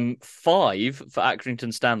 5 for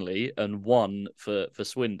Accrington Stanley and 1 for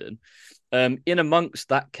Swindon. In amongst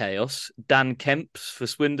that chaos, Dan Kemps for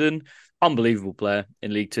Swindon, unbelievable player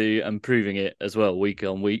in League Two and proving it as well week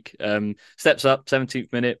on week. Steps up,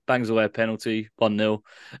 17th minute, bangs away a penalty, 1-0.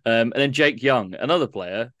 And then Jake Young, another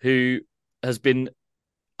player who has been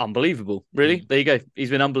unbelievable. Really? There you go.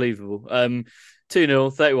 He's been unbelievable.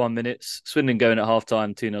 2-0, 31 minutes. Swindon going at half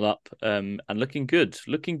time, 2-0 up, and looking good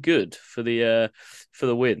for the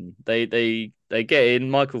win. They get in.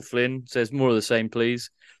 Michael Flynn says more of the same, please.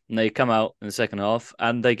 And they come out in the second half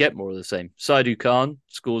and they get more of the same. Saidu Khan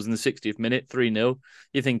scores in the 60th minute, 3-0.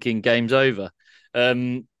 You're thinking game's over.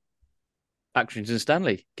 Accrington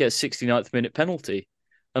Stanley gets a 69th minute penalty.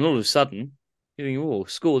 And all of a sudden, you think, oh,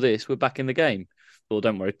 score this, we're back in the game. Well,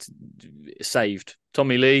 don't worry, it's saved.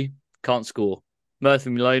 Tommy Lee can't score.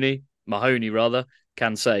 Mahoney rather,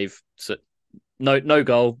 can save. So no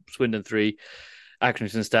goal, Swindon 3,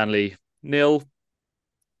 Accrington Stanley 0.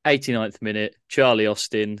 89th minute, Charlie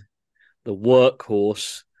Austin, the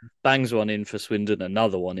workhorse, bangs one in for Swindon,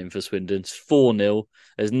 another one in for Swindon. It's 4-0.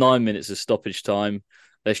 There's 9 minutes of stoppage time.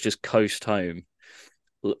 Let's just coast home.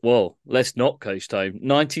 Well, let's not coast home.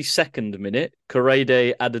 92nd minute,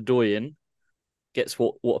 Korede Adedoyin gets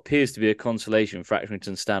what appears to be a consolation for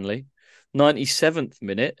Accrington Stanley. 97th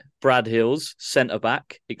minute, Brad Hills,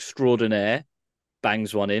 centre-back, extraordinaire,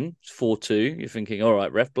 bangs one in. It's 4-2. You're thinking, all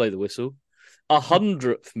right, ref, blow the whistle.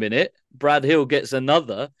 100th minute, Brad Hill gets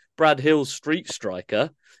another. Brad Hill street striker.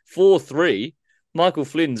 4-3. Michael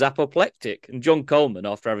Flynn's apoplectic. And John Coleman,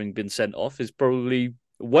 after having been sent off, is probably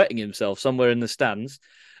wetting himself somewhere in the stands.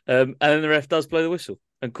 And then the ref does blow the whistle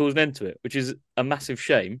and calls an end to it, which is a massive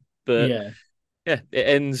shame. But yeah, it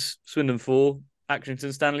ends Swindon 4,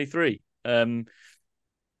 Accrington Stanley 3.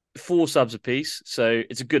 4 subs apiece, so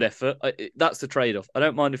it's a good effort. That's the trade-off. I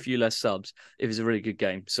don't mind a few less subs if it's a really good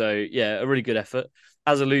game. So yeah, a really good effort.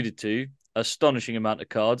 As alluded to, astonishing amount of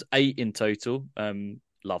cards, 8 in total.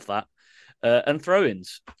 Love that. And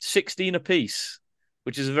throw-ins, 16 apiece,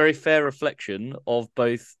 which is a very fair reflection of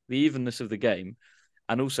both the evenness of the game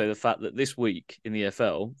and also the fact that this week in the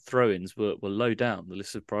EFL, throw-ins were low down the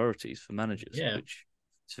list of priorities for managers, which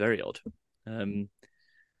is very odd.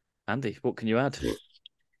 Andy, what can you add?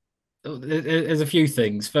 There's a few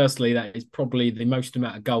things. Firstly, that is probably the most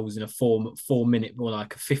amount of goals in a 4-minute or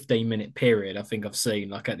like a 15-minute period I think I've seen,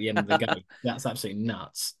 like at the end of the game. That's absolutely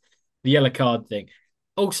nuts. The yellow card thing.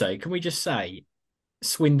 Also, can we just say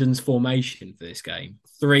Swindon's formation for this game?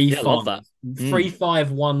 3-5. Love that.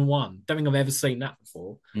 3-5-1-1. Don't think I've ever seen that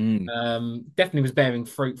before. Definitely was bearing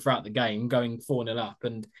fruit throughout the game, going 4-0 up.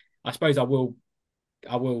 And I suppose I will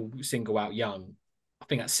single out Young. I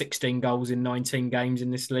think that's 16 goals in 19 games in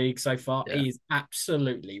this league so far. Yeah. He is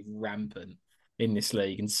absolutely rampant in this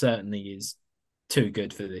league and certainly is too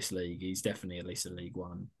good for this league. He's definitely at least a League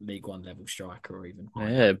One level striker or even higher.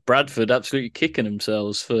 Yeah, Bradford absolutely kicking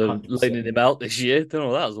themselves for 100%. Loaning him out this year. Don't know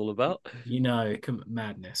what that was all about.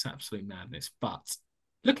 Madness, absolute madness. But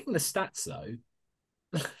looking at the stats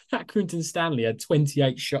though, Accrington Stanley had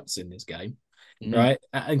 28 shots in this game, right?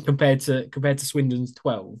 And compared to Swindon's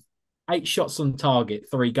 12. 8 shots on target,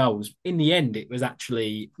 3 goals. In the end, it was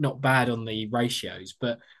actually not bad on the ratios.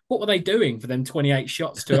 But what were they doing for them 28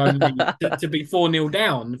 shots to only to be 4-0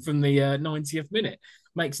 down from the 90th minute?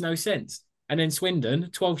 Makes no sense. And then Swindon,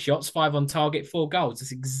 12 shots, 5 on target, 4 goals.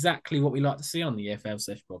 That's exactly what we like to see on the EFL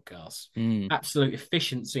Sesh podcast. Absolute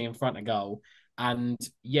efficiency in front of goal. And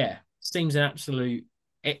yeah, seems an absolute...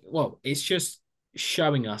 it's just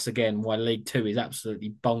showing us again why League Two is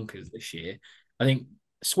absolutely bonkers this year. I think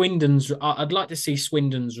I'd like to see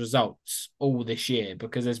Swindon's results all this year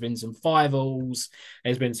because there's been some 5-alls,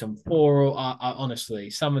 there's been some 4-all.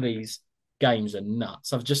 Honestly, some of these games are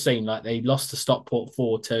nuts. I've just seen like they lost to Stockport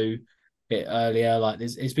 4-2 a bit earlier. Like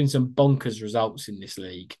there's been some bonkers results in this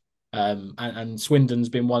league. And Swindon's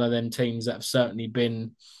been one of them teams that have certainly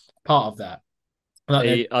been part of that.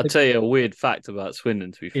 I'll tell you a weird fact about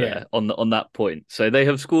Swindon, to be fair, on that point. So they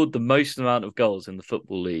have scored the most amount of goals in the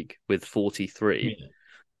Football League with 43. Yeah.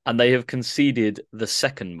 And they have conceded the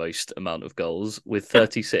second most amount of goals with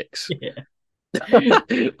 36.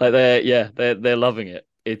 Like they're loving it.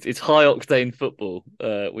 it's high octane football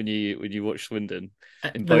when you watch Swindon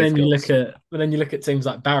in But both then you look goals. at teams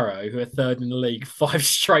like Barrow, who are third in the league, 5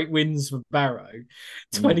 straight wins for Barrow,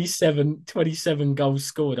 Mm. 27 goals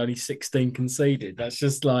scored, only 16 conceded. That's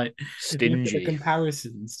just like you look at the Stingy.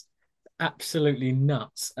 comparisons, absolutely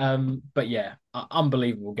nuts. But yeah,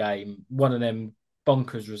 unbelievable game. One of them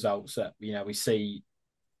bonkers results that we see.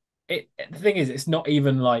 The thing is, it's not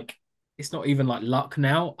even like luck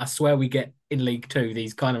now. I swear we get in League Two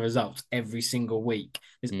these kind of results every single week.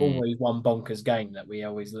 There's Mm. always one bonkers game that we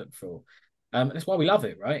always look for. That's why we love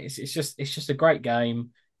it, right? It's just a great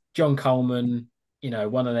game. John Coleman,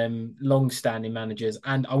 one of them long-standing managers,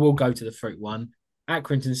 and I will go to the fruit one.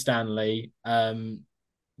 Accrington Stanley.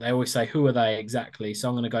 They always say, "Who are they exactly?" So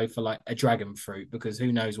I'm going to go for like a dragon fruit because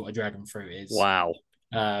who knows what a dragon fruit is. Wow.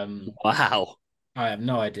 Um, Wow. I have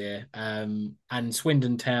no idea. And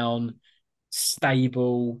Swindon Town,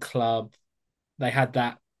 stable club. They had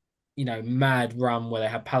that, mad run where they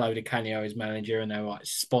had Paolo Di Canio as manager and they were like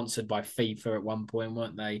sponsored by FIFA at one point,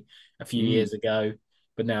 weren't they, a few Mm. years ago?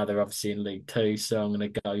 But now they're obviously in League Two, so I'm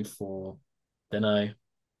going to go for, don't know,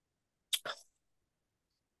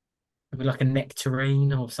 maybe like a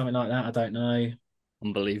nectarine or something like that. I don't know.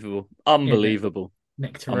 Unbelievable. Yeah, Unbelievable.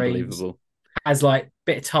 nectarines Unbelievable. has like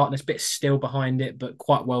bit of tartness, bit of still behind it, but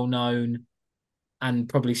quite well known and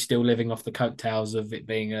probably still living off the coattails of it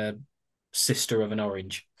being a sister of an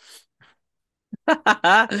orange.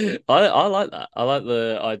 I like that. I like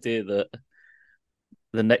the idea that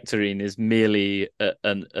the nectarine is merely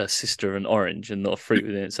a sister of an orange and not a fruit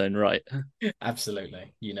within its own right.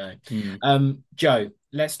 Absolutely, Mm. Joe,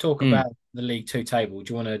 let's talk Mm. about the League Two table.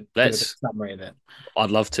 Do you want to give a bit Let's. of summary of it?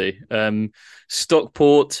 I'd love to.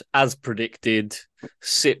 Stockport, as predicted,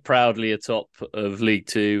 sit proudly atop of League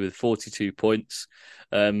Two with 42 points,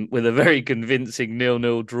 with a very convincing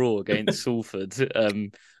 0-0 draw against Salford,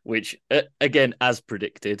 which, again, as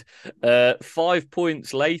predicted. 5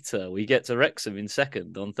 points later, we get to Wrexham in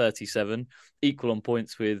second on 37, equal on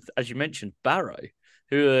points with, as you mentioned, Barrow,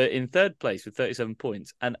 who are in third place with 37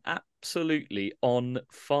 points and absolutely on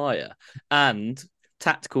fire. And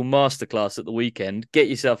tactical masterclass at the weekend. Get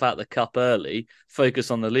yourself out of the cup early. Focus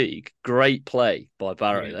on the league. Great play by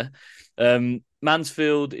Barrow Yeah, there.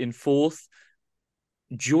 Mansfield in fourth.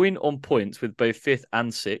 Joint on points with both fifth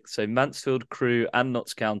and sixth. So Mansfield, Crewe, and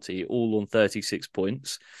Notts County all on 36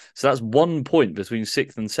 points. So that's 1 point between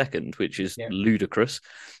sixth and second, which is yeah, ludicrous.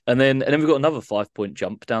 And then we've got another 5 point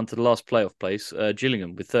jump down to the last playoff place,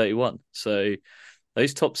 Gillingham with 31. So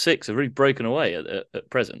those top six have really broken away at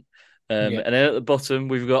present. yeah, And then at the bottom,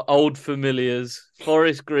 we've got old familiars,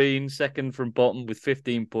 Forest Green, second from bottom with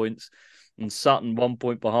 15 points, and Sutton 1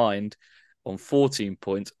 point behind on 14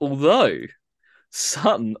 points. Although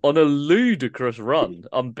Sutton on a ludicrous run,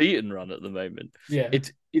 unbeaten run at the moment. yeah,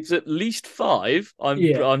 It's at least five.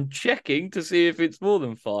 yeah. I'm checking to see if it's more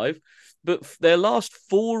than five, but their last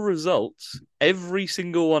four results, every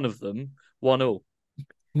single one of them, 1-1.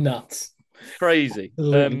 Nuts, Crazy.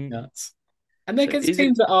 absolutely nuts. And they're So against is it?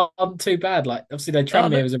 teams that aren't too bad. Like obviously, they Oh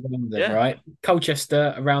no, Tranmere was around them, yeah, right?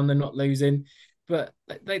 Colchester around them, not losing, but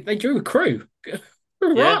they drew a Crew. yeah.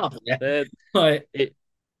 Hurrah! Yeah, They're, like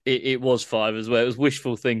it was five as well. It was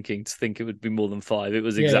wishful thinking to think it would be more than five. It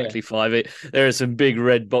was yeah, exactly five. There are some big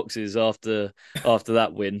red boxes after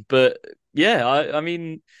that win, but yeah, I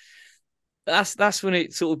mean that's when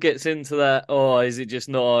it sort of gets into that. Oh, is it just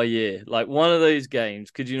not our year? Like one of those games.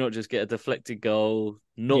 Could you not just get a deflected goal?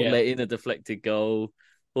 Not yeah, let in a deflected goal.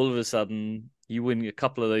 All of a sudden, you win a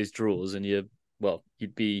couple of those draws, and you'd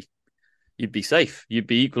be safe. You'd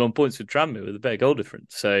be equal on points with Tranmere with a better goal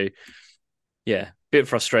difference. So yeah, bit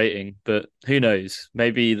frustrating, but who knows?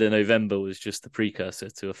 Maybe the November was just the precursor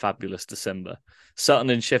to a fabulous December. Sutton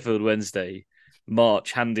and Sheffield Wednesday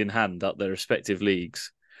march hand in hand up their respective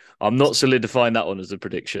leagues. I'm not solidifying that one as a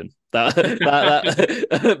prediction. But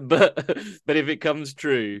if it comes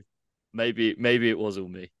true, maybe it was all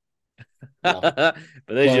me. love it. But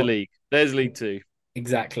there's your Well, league. There's League Two.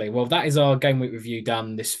 exactly. Well, that is our game week review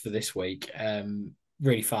done for this week.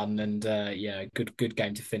 Really fun and good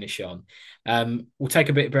game to finish on. We'll take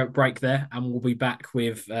a bit of a break there, and we'll be back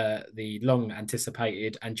with the long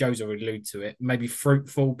anticipated, and Joe's already alluded to it, maybe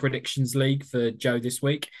fruitful predictions league for Joe this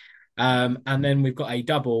week. And then we've got a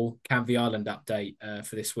double Canvey Island update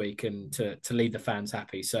for this week, and to leave the fans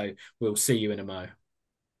happy. So we'll see you in a mo.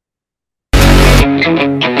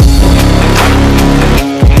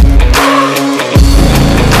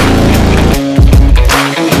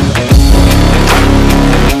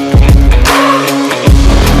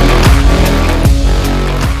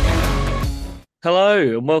 Hello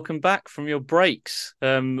Hello and welcome back from your breaks.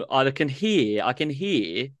 I can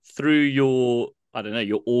hear through your, I don't know,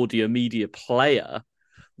 your audio media player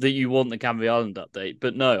that you want the Canvey Island update,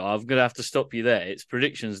 but no, I'm going to have to stop you there. It's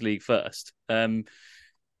Predictions League first. Andy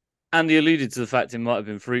alluded to the fact it might have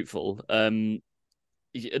been fruitful.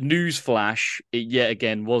 Newsflash, it yet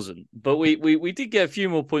again wasn't. But we did get a few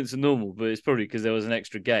more points than normal, but it's probably because there was an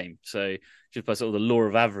extra game. So just by sort of the law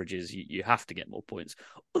of averages, you have to get more points.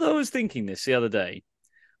 Although I was thinking this the other day,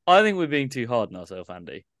 I think we're being too hard on ourselves,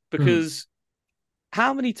 Andy, Hmm. because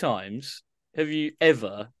how many times have you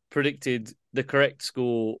ever predicted the correct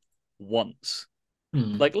score once?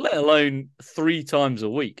 Hmm. Like, let alone 3 times a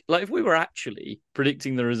week. Like, if we were actually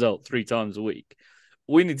predicting the result 3 times a week,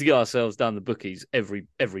 we need to get ourselves down the bookies every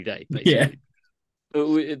day, Yeah.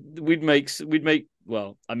 basically. We'd make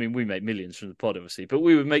well, I mean, we make millions from the pod, obviously, but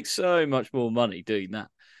we would make so much more money doing that.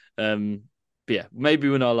 But yeah, maybe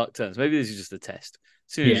when our luck turns, maybe this is just a test.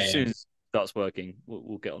 As soon Yeah. as it starts working,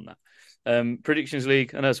 we'll get on that. Predictions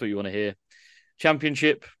League, I know that's what you want to hear.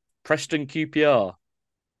 Championship, Preston QPR.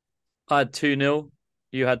 I had 2-0.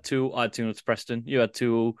 You had 2. I had 2-0 to Preston. You had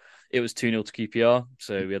 2. It was 2-0 to QPR.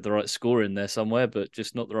 So we had the right score in there somewhere, but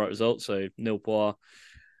just not the right result. So nil poir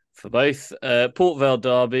for both. Port Vale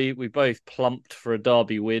Derby, we both plumped for a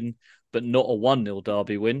Derby win, but not a 1-0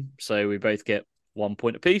 Derby win. So we both get 1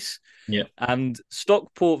 point apiece. Yeah. And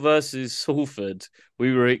Stockport versus Salford,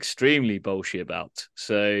 we were extremely bullshit about.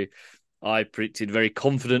 So I predicted very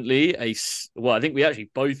confidently well, I think we actually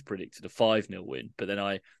both predicted a 5-0 win, but then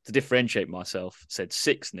to differentiate myself, said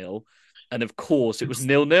 6-0. And of course, it was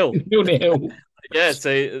 0-0. 0-0. Yeah,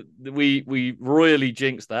 so we royally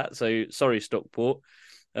jinxed that. So sorry, Stockport.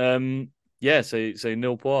 Yeah, so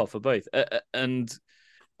nil poir for both. And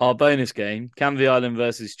our bonus game, Canvey Island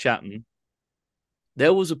versus Chatham,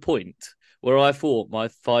 there was a point where I thought my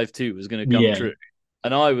 5-2 was going to come Yeah. true.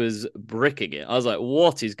 And I was bricking it. I was like,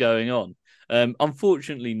 what is going on?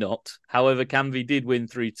 Unfortunately not. However, Canvey did win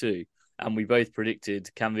 3-2. And we both predicted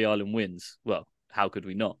Canvey Island wins. Well, how could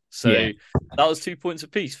we not? Yeah. So that was 2 points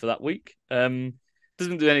apiece for that week.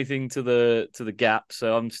 Doesn't do anything to the gap.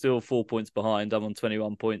 So I'm still 4 points behind. I'm on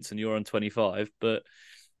 21 points and you're on 25. But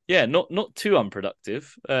yeah, not too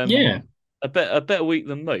unproductive. Yeah. A better week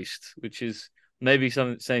than most, which is maybe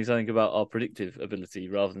saying something about our predictive ability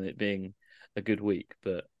rather than it being a good week.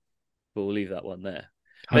 But we'll leave that one there.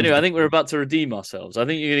 But anyway, I think we're 100%. about to redeem ourselves. I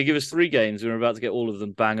think you're going to give us 3 games, and we're about to get all of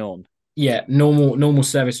them bang on. Yeah, normal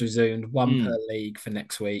service resumed, one per Mm. league for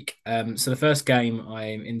next week. So the first game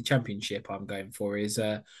I'm in the championship I'm going for is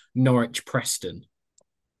Norwich Preston.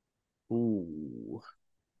 Ooh,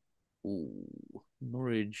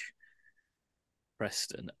 Norwich,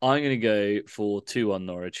 Preston. I'm going to go for 2-1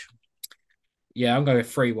 Norwich. Yeah, I'm going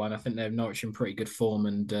with 3-1. I think they're Norwich in pretty good form,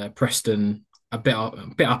 and Preston a bit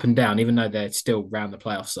up and down, even though they're still round the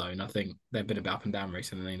playoff zone. I think they've been a bit up and down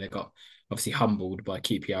recently. They got obviously humbled by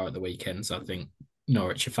QPR at the weekend, so I think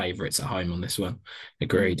Norwich are favourites at home on this one.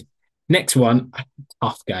 Agreed. Mm. Next one,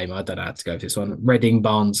 tough game. I don't know how to go with this one. Reading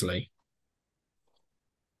Barnsley,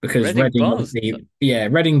 because Reading Reading Bars. obviously, yeah,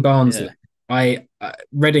 Reading Barnsley. Yeah.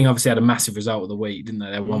 Reading obviously had a massive result of the week, didn't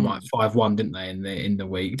they? They won like Mm. 5-1, didn't they, in the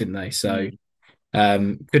week, didn't they? So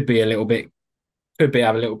Mm. could be a little bit, could be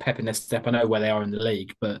have a little pep in their step. I know where they are in the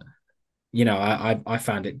league, but I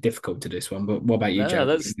found it difficult to this one. But what about you, No, Joe?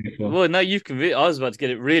 that's well. No, you've convinced. I was about to get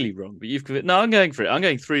it really wrong, but you've convinced. No, I'm going for it. I'm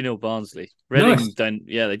going 3-0 Barnsley. Reading Nice. don't.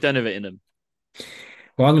 Yeah, they don't have it in them.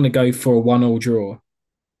 Well, I'm going to go for a 1-1 draw.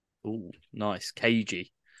 Ooh, nice,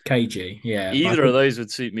 cagey. KG, yeah, but I Either of think those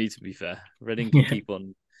would suit me. To be fair, Reading can yeah, keep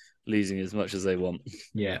on losing as much as they want.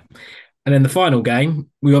 yeah. And then the final game,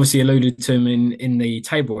 we obviously alluded to him in the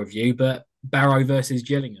table review, but Barrow versus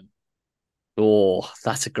Gillingham. Oh,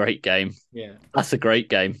 that's a great game. Yeah, That's a great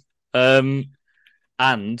game. Um,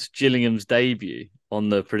 and Gillingham's debut on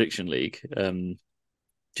the prediction league.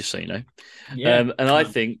 Just so you know. yeah. And I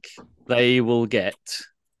think they will get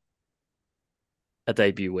a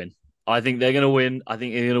debut win. I think they're going to win. I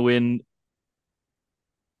think they're going to win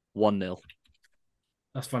 1-0.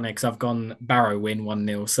 That's funny because I've gone Barrow win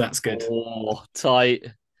 1-0, so that's good. Oh, tight.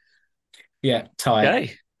 Yeah, tight.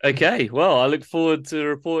 Okay. Okay. Well, I look forward to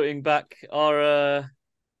reporting back our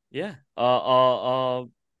yeah, our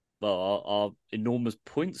well, our enormous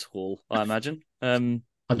points haul, I imagine. Yeah.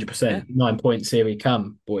 100%. 9 points, here we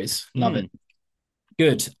come, boys. Love it. Mm.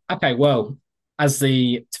 Good. Okay, well,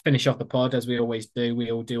 to finish off the pod, as we always do,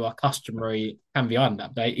 we all do our customary Canvey Island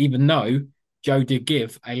update, even though Joe did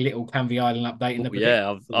give a little Canvey Island update in Oh the prediction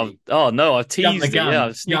yeah, I've league. oh no, I've Jump the teased it. Yeah, gun.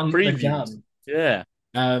 I've sneak Jump the previewed. gun. Yeah.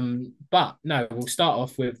 But no, we'll start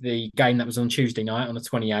off with the game that was on Tuesday night on the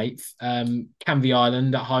 28th. Canvey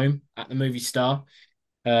Island at home at the Movie Star.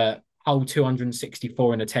 Uh, Whole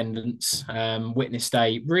 264 in attendance. Witnessed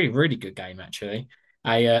a really, really good game, actually.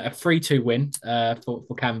 A 3-2 win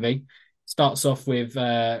for Canvey. Starts off with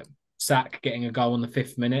Sack getting a goal on the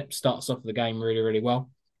 5th minute. Starts off the game really, really well.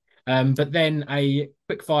 But then a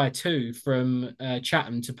quick fire two from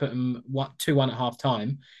Chatham to put them 2-1 at half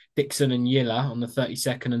time. Dixon and Yilla on the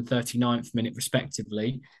 32nd and 39th minute,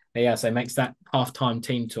 respectively. Yeah, so makes that half time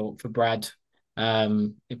team talk for Brad,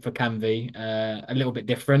 for Canvey, a little bit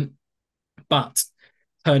different, but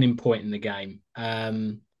turning point in the game.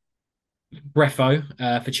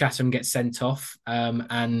 Breffo for Chatham gets sent off,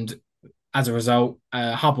 and as a result,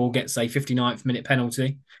 Hubble gets a 59th minute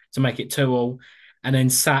penalty to make it 2-2. And then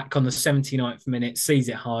Sack on the 79th minute sees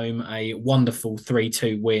it home, a wonderful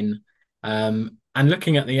 3-2 win. And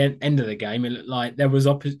looking at the end of the game, it looked like there was,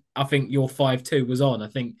 I think your 5-2 was on. I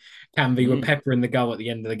think Canvey were Mm. peppering the goal at the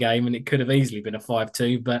end of the game, and it could have easily been a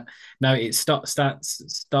 5-2. But no, it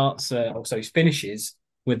also finishes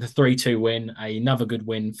with a 3-2 win, another good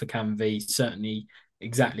win for Canvey. Certainly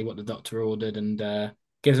exactly what the doctor ordered, and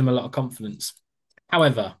gives them a lot of confidence.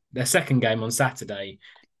 However, their second game on Saturday,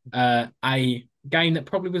 a game that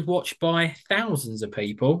probably was watched by thousands of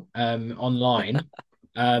people online,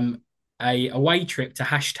 um, a away trip to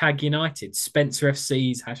hashtag United, Spencer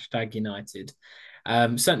FC's hashtag United.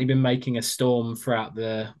 Certainly been making a storm throughout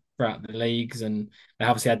the leagues, and they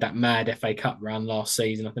obviously had that mad FA Cup run last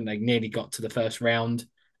season. I think they nearly got to the first round,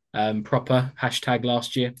 proper hashtag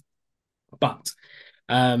last year, but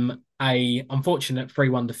a unfortunate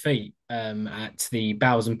 3-1 defeat at the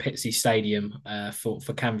Bowes and Pitsea Stadium for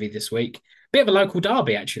Canvey this week. Bit of a local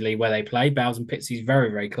derby, actually, where they play. Bowes and Pitsea is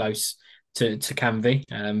very, very close to Canvey,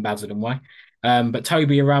 Basildon Way. But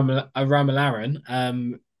Toby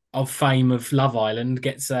Aramalaran, of fame of Love Island,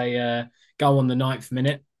 gets a goal on the 9th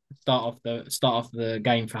minute. Start off the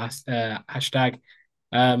game for hashtag.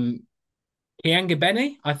 Um,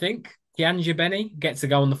 Kiangibeni, I think. Kiangibeni gets a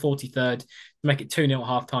goal on the 43rd to make it 2-0 at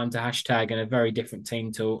half time to hashtag, and a very different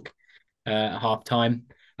team talk at half time.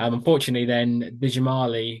 Unfortunately, then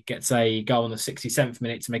Bijamali gets a goal on the 67th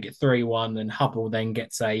minute to make it 3-1, and Hubble then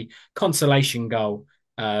gets a consolation goal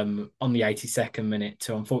on the 82nd minute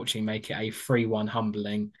to unfortunately make it a 3-1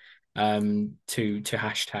 humbling to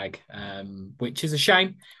hashtag, which is a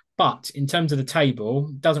shame. But in terms of the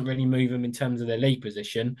table, doesn't really move them in terms of their league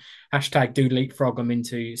position. Hashtag do leapfrog them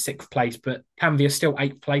into 6th place, but Canvey are still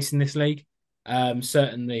 8th place in this league.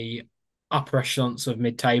 Certainly upper echelons of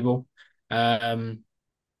mid-table.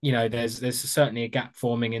 There's certainly a gap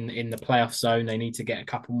forming in the playoff zone. They need to get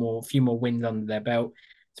a few more wins under their belt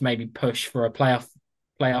to maybe push for a playoff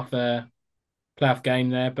playoff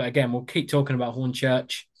game there. But again, we'll keep talking about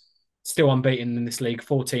Hornchurch. Still unbeaten in this league,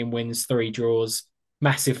 14 wins, 3 draws,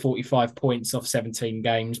 massive 45 points off 17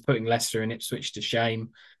 games, putting Leicester and Ipswich to shame,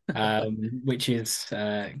 which is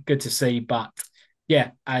good to see. But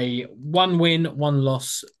yeah, a 1 win, 1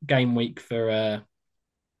 loss game week for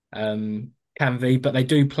Canvey, but they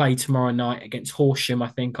do play tomorrow night against Horsham, I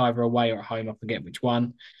think, either away or at home. I forget which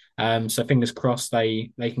one. So fingers crossed they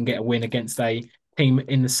can get a win against a team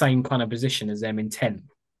in the same kind of position as them in 10th.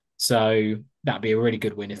 So that'd be a really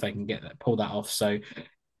good win if they can pull that off. So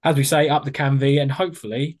as we say, up the Canvey, and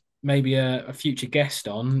hopefully maybe a future guest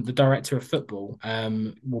on the director of football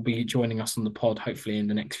will be joining us on the pod hopefully in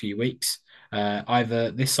the next few weeks,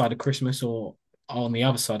 either this side of Christmas or on the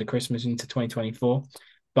other side of Christmas into 2024.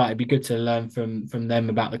 But it'd be good to learn from them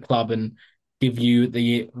about the club and give you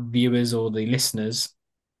the viewers or the listeners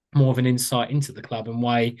more of an insight into the club and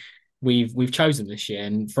why we've chosen this year.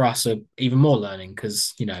 And for us, even more learning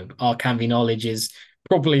because our Canvey knowledge is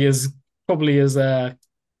probably as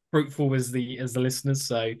fruitful as the listeners.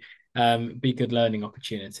 So be good learning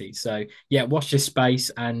opportunity. So yeah, watch this space,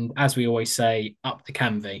 and as we always say, up the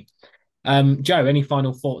Canvey. Joe, any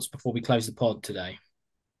final thoughts before we close the pod today?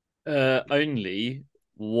 Only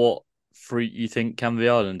what fruit you think Canvey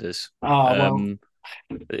Island is. Oh well,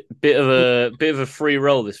 Bit of a free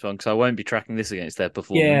roll this one because I won't be tracking this against their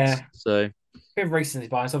performance. yeah, So bit of recency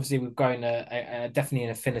bias. Obviously, we've grown definitely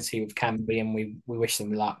an affinity with Canby, and we wish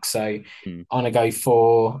them luck. So hmm. I'm gonna go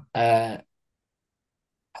for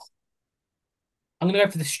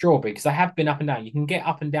the strawberry because I have been up and down. You can get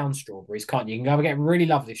up and down strawberries, can't you? You can either get really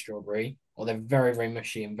lovely strawberry, or they're very very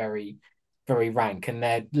mushy and very very rank. And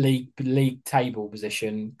their league table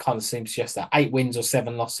position kind of seems just that 8 wins or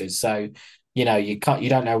 7 losses. So you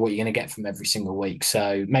don't know what you're gonna get from every single week.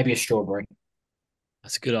 So maybe a strawberry.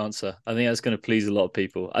 That's a good answer. I think that's going to please a lot of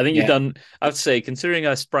people. I think you've Yeah. done, I have to say, considering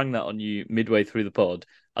I sprung that on you midway through the pod,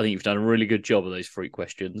 I think you've done a really good job of those freak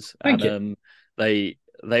questions. Thank And you. they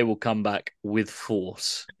they will come back with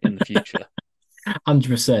force in the future.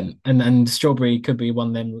 100%. And Strawberry could be one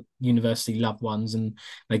of them university loved ones, and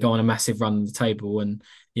they go on a massive run of the table. And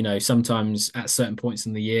sometimes at certain points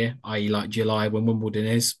in the year, i.e., like July when Wimbledon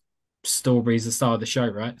is, Strawberry's the star of the show,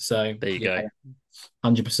 right? So There you yeah, go.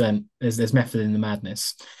 100%. There's method in the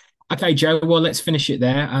madness. Okay, Joe. Well, let's finish it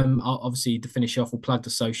there. Obviously to finish off, we'll plug the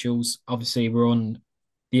socials. Obviously, we're on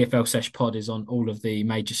the EFL Sesh Pod is on all of the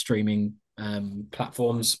major streaming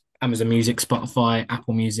platforms. Amazon Music, Spotify,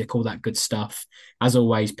 Apple Music, all that good stuff. As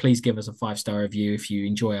always, please give us a 5-star review if you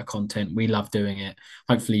enjoy our content. We love doing it.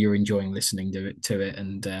 Hopefully, you're enjoying listening to it.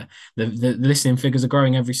 And the listening figures are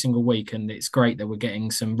growing every single week, and it's great that we're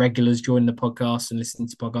getting some regulars joining the podcast and listening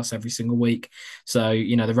to podcasts every single week. So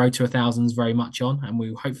the road to 1,000 is very much on, and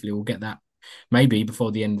we hopefully will get that maybe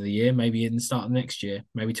before the end of the year, maybe in the start of next year.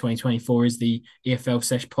 Maybe 2024 is the EFL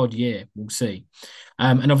Sesh Pod year. We'll see.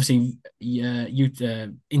 And obviously, you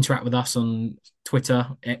interact with us on Twitter,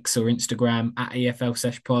 X, or Instagram at EFL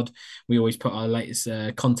Sesh Pod. We always put our latest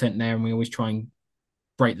content there, and we always try and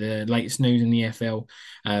break the latest news in the EFL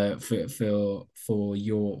for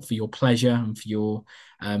your pleasure and for your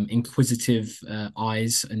inquisitive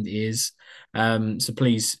eyes and ears. So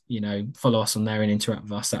please, follow us on there and interact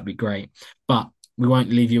with us. That'd be great. But we won't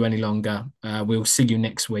leave you any longer. We'll see you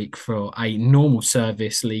next week for a normal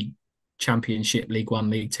service league championship, League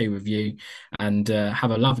One, League Two review, and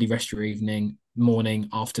have a lovely rest of your evening, morning,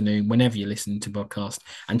 afternoon, whenever you're listening to podcast.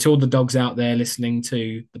 And to all the dogs out there listening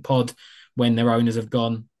to the pod when their owners have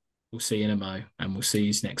gone, we'll see you in a mo, and we'll see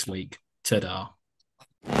you next week. Ta-da.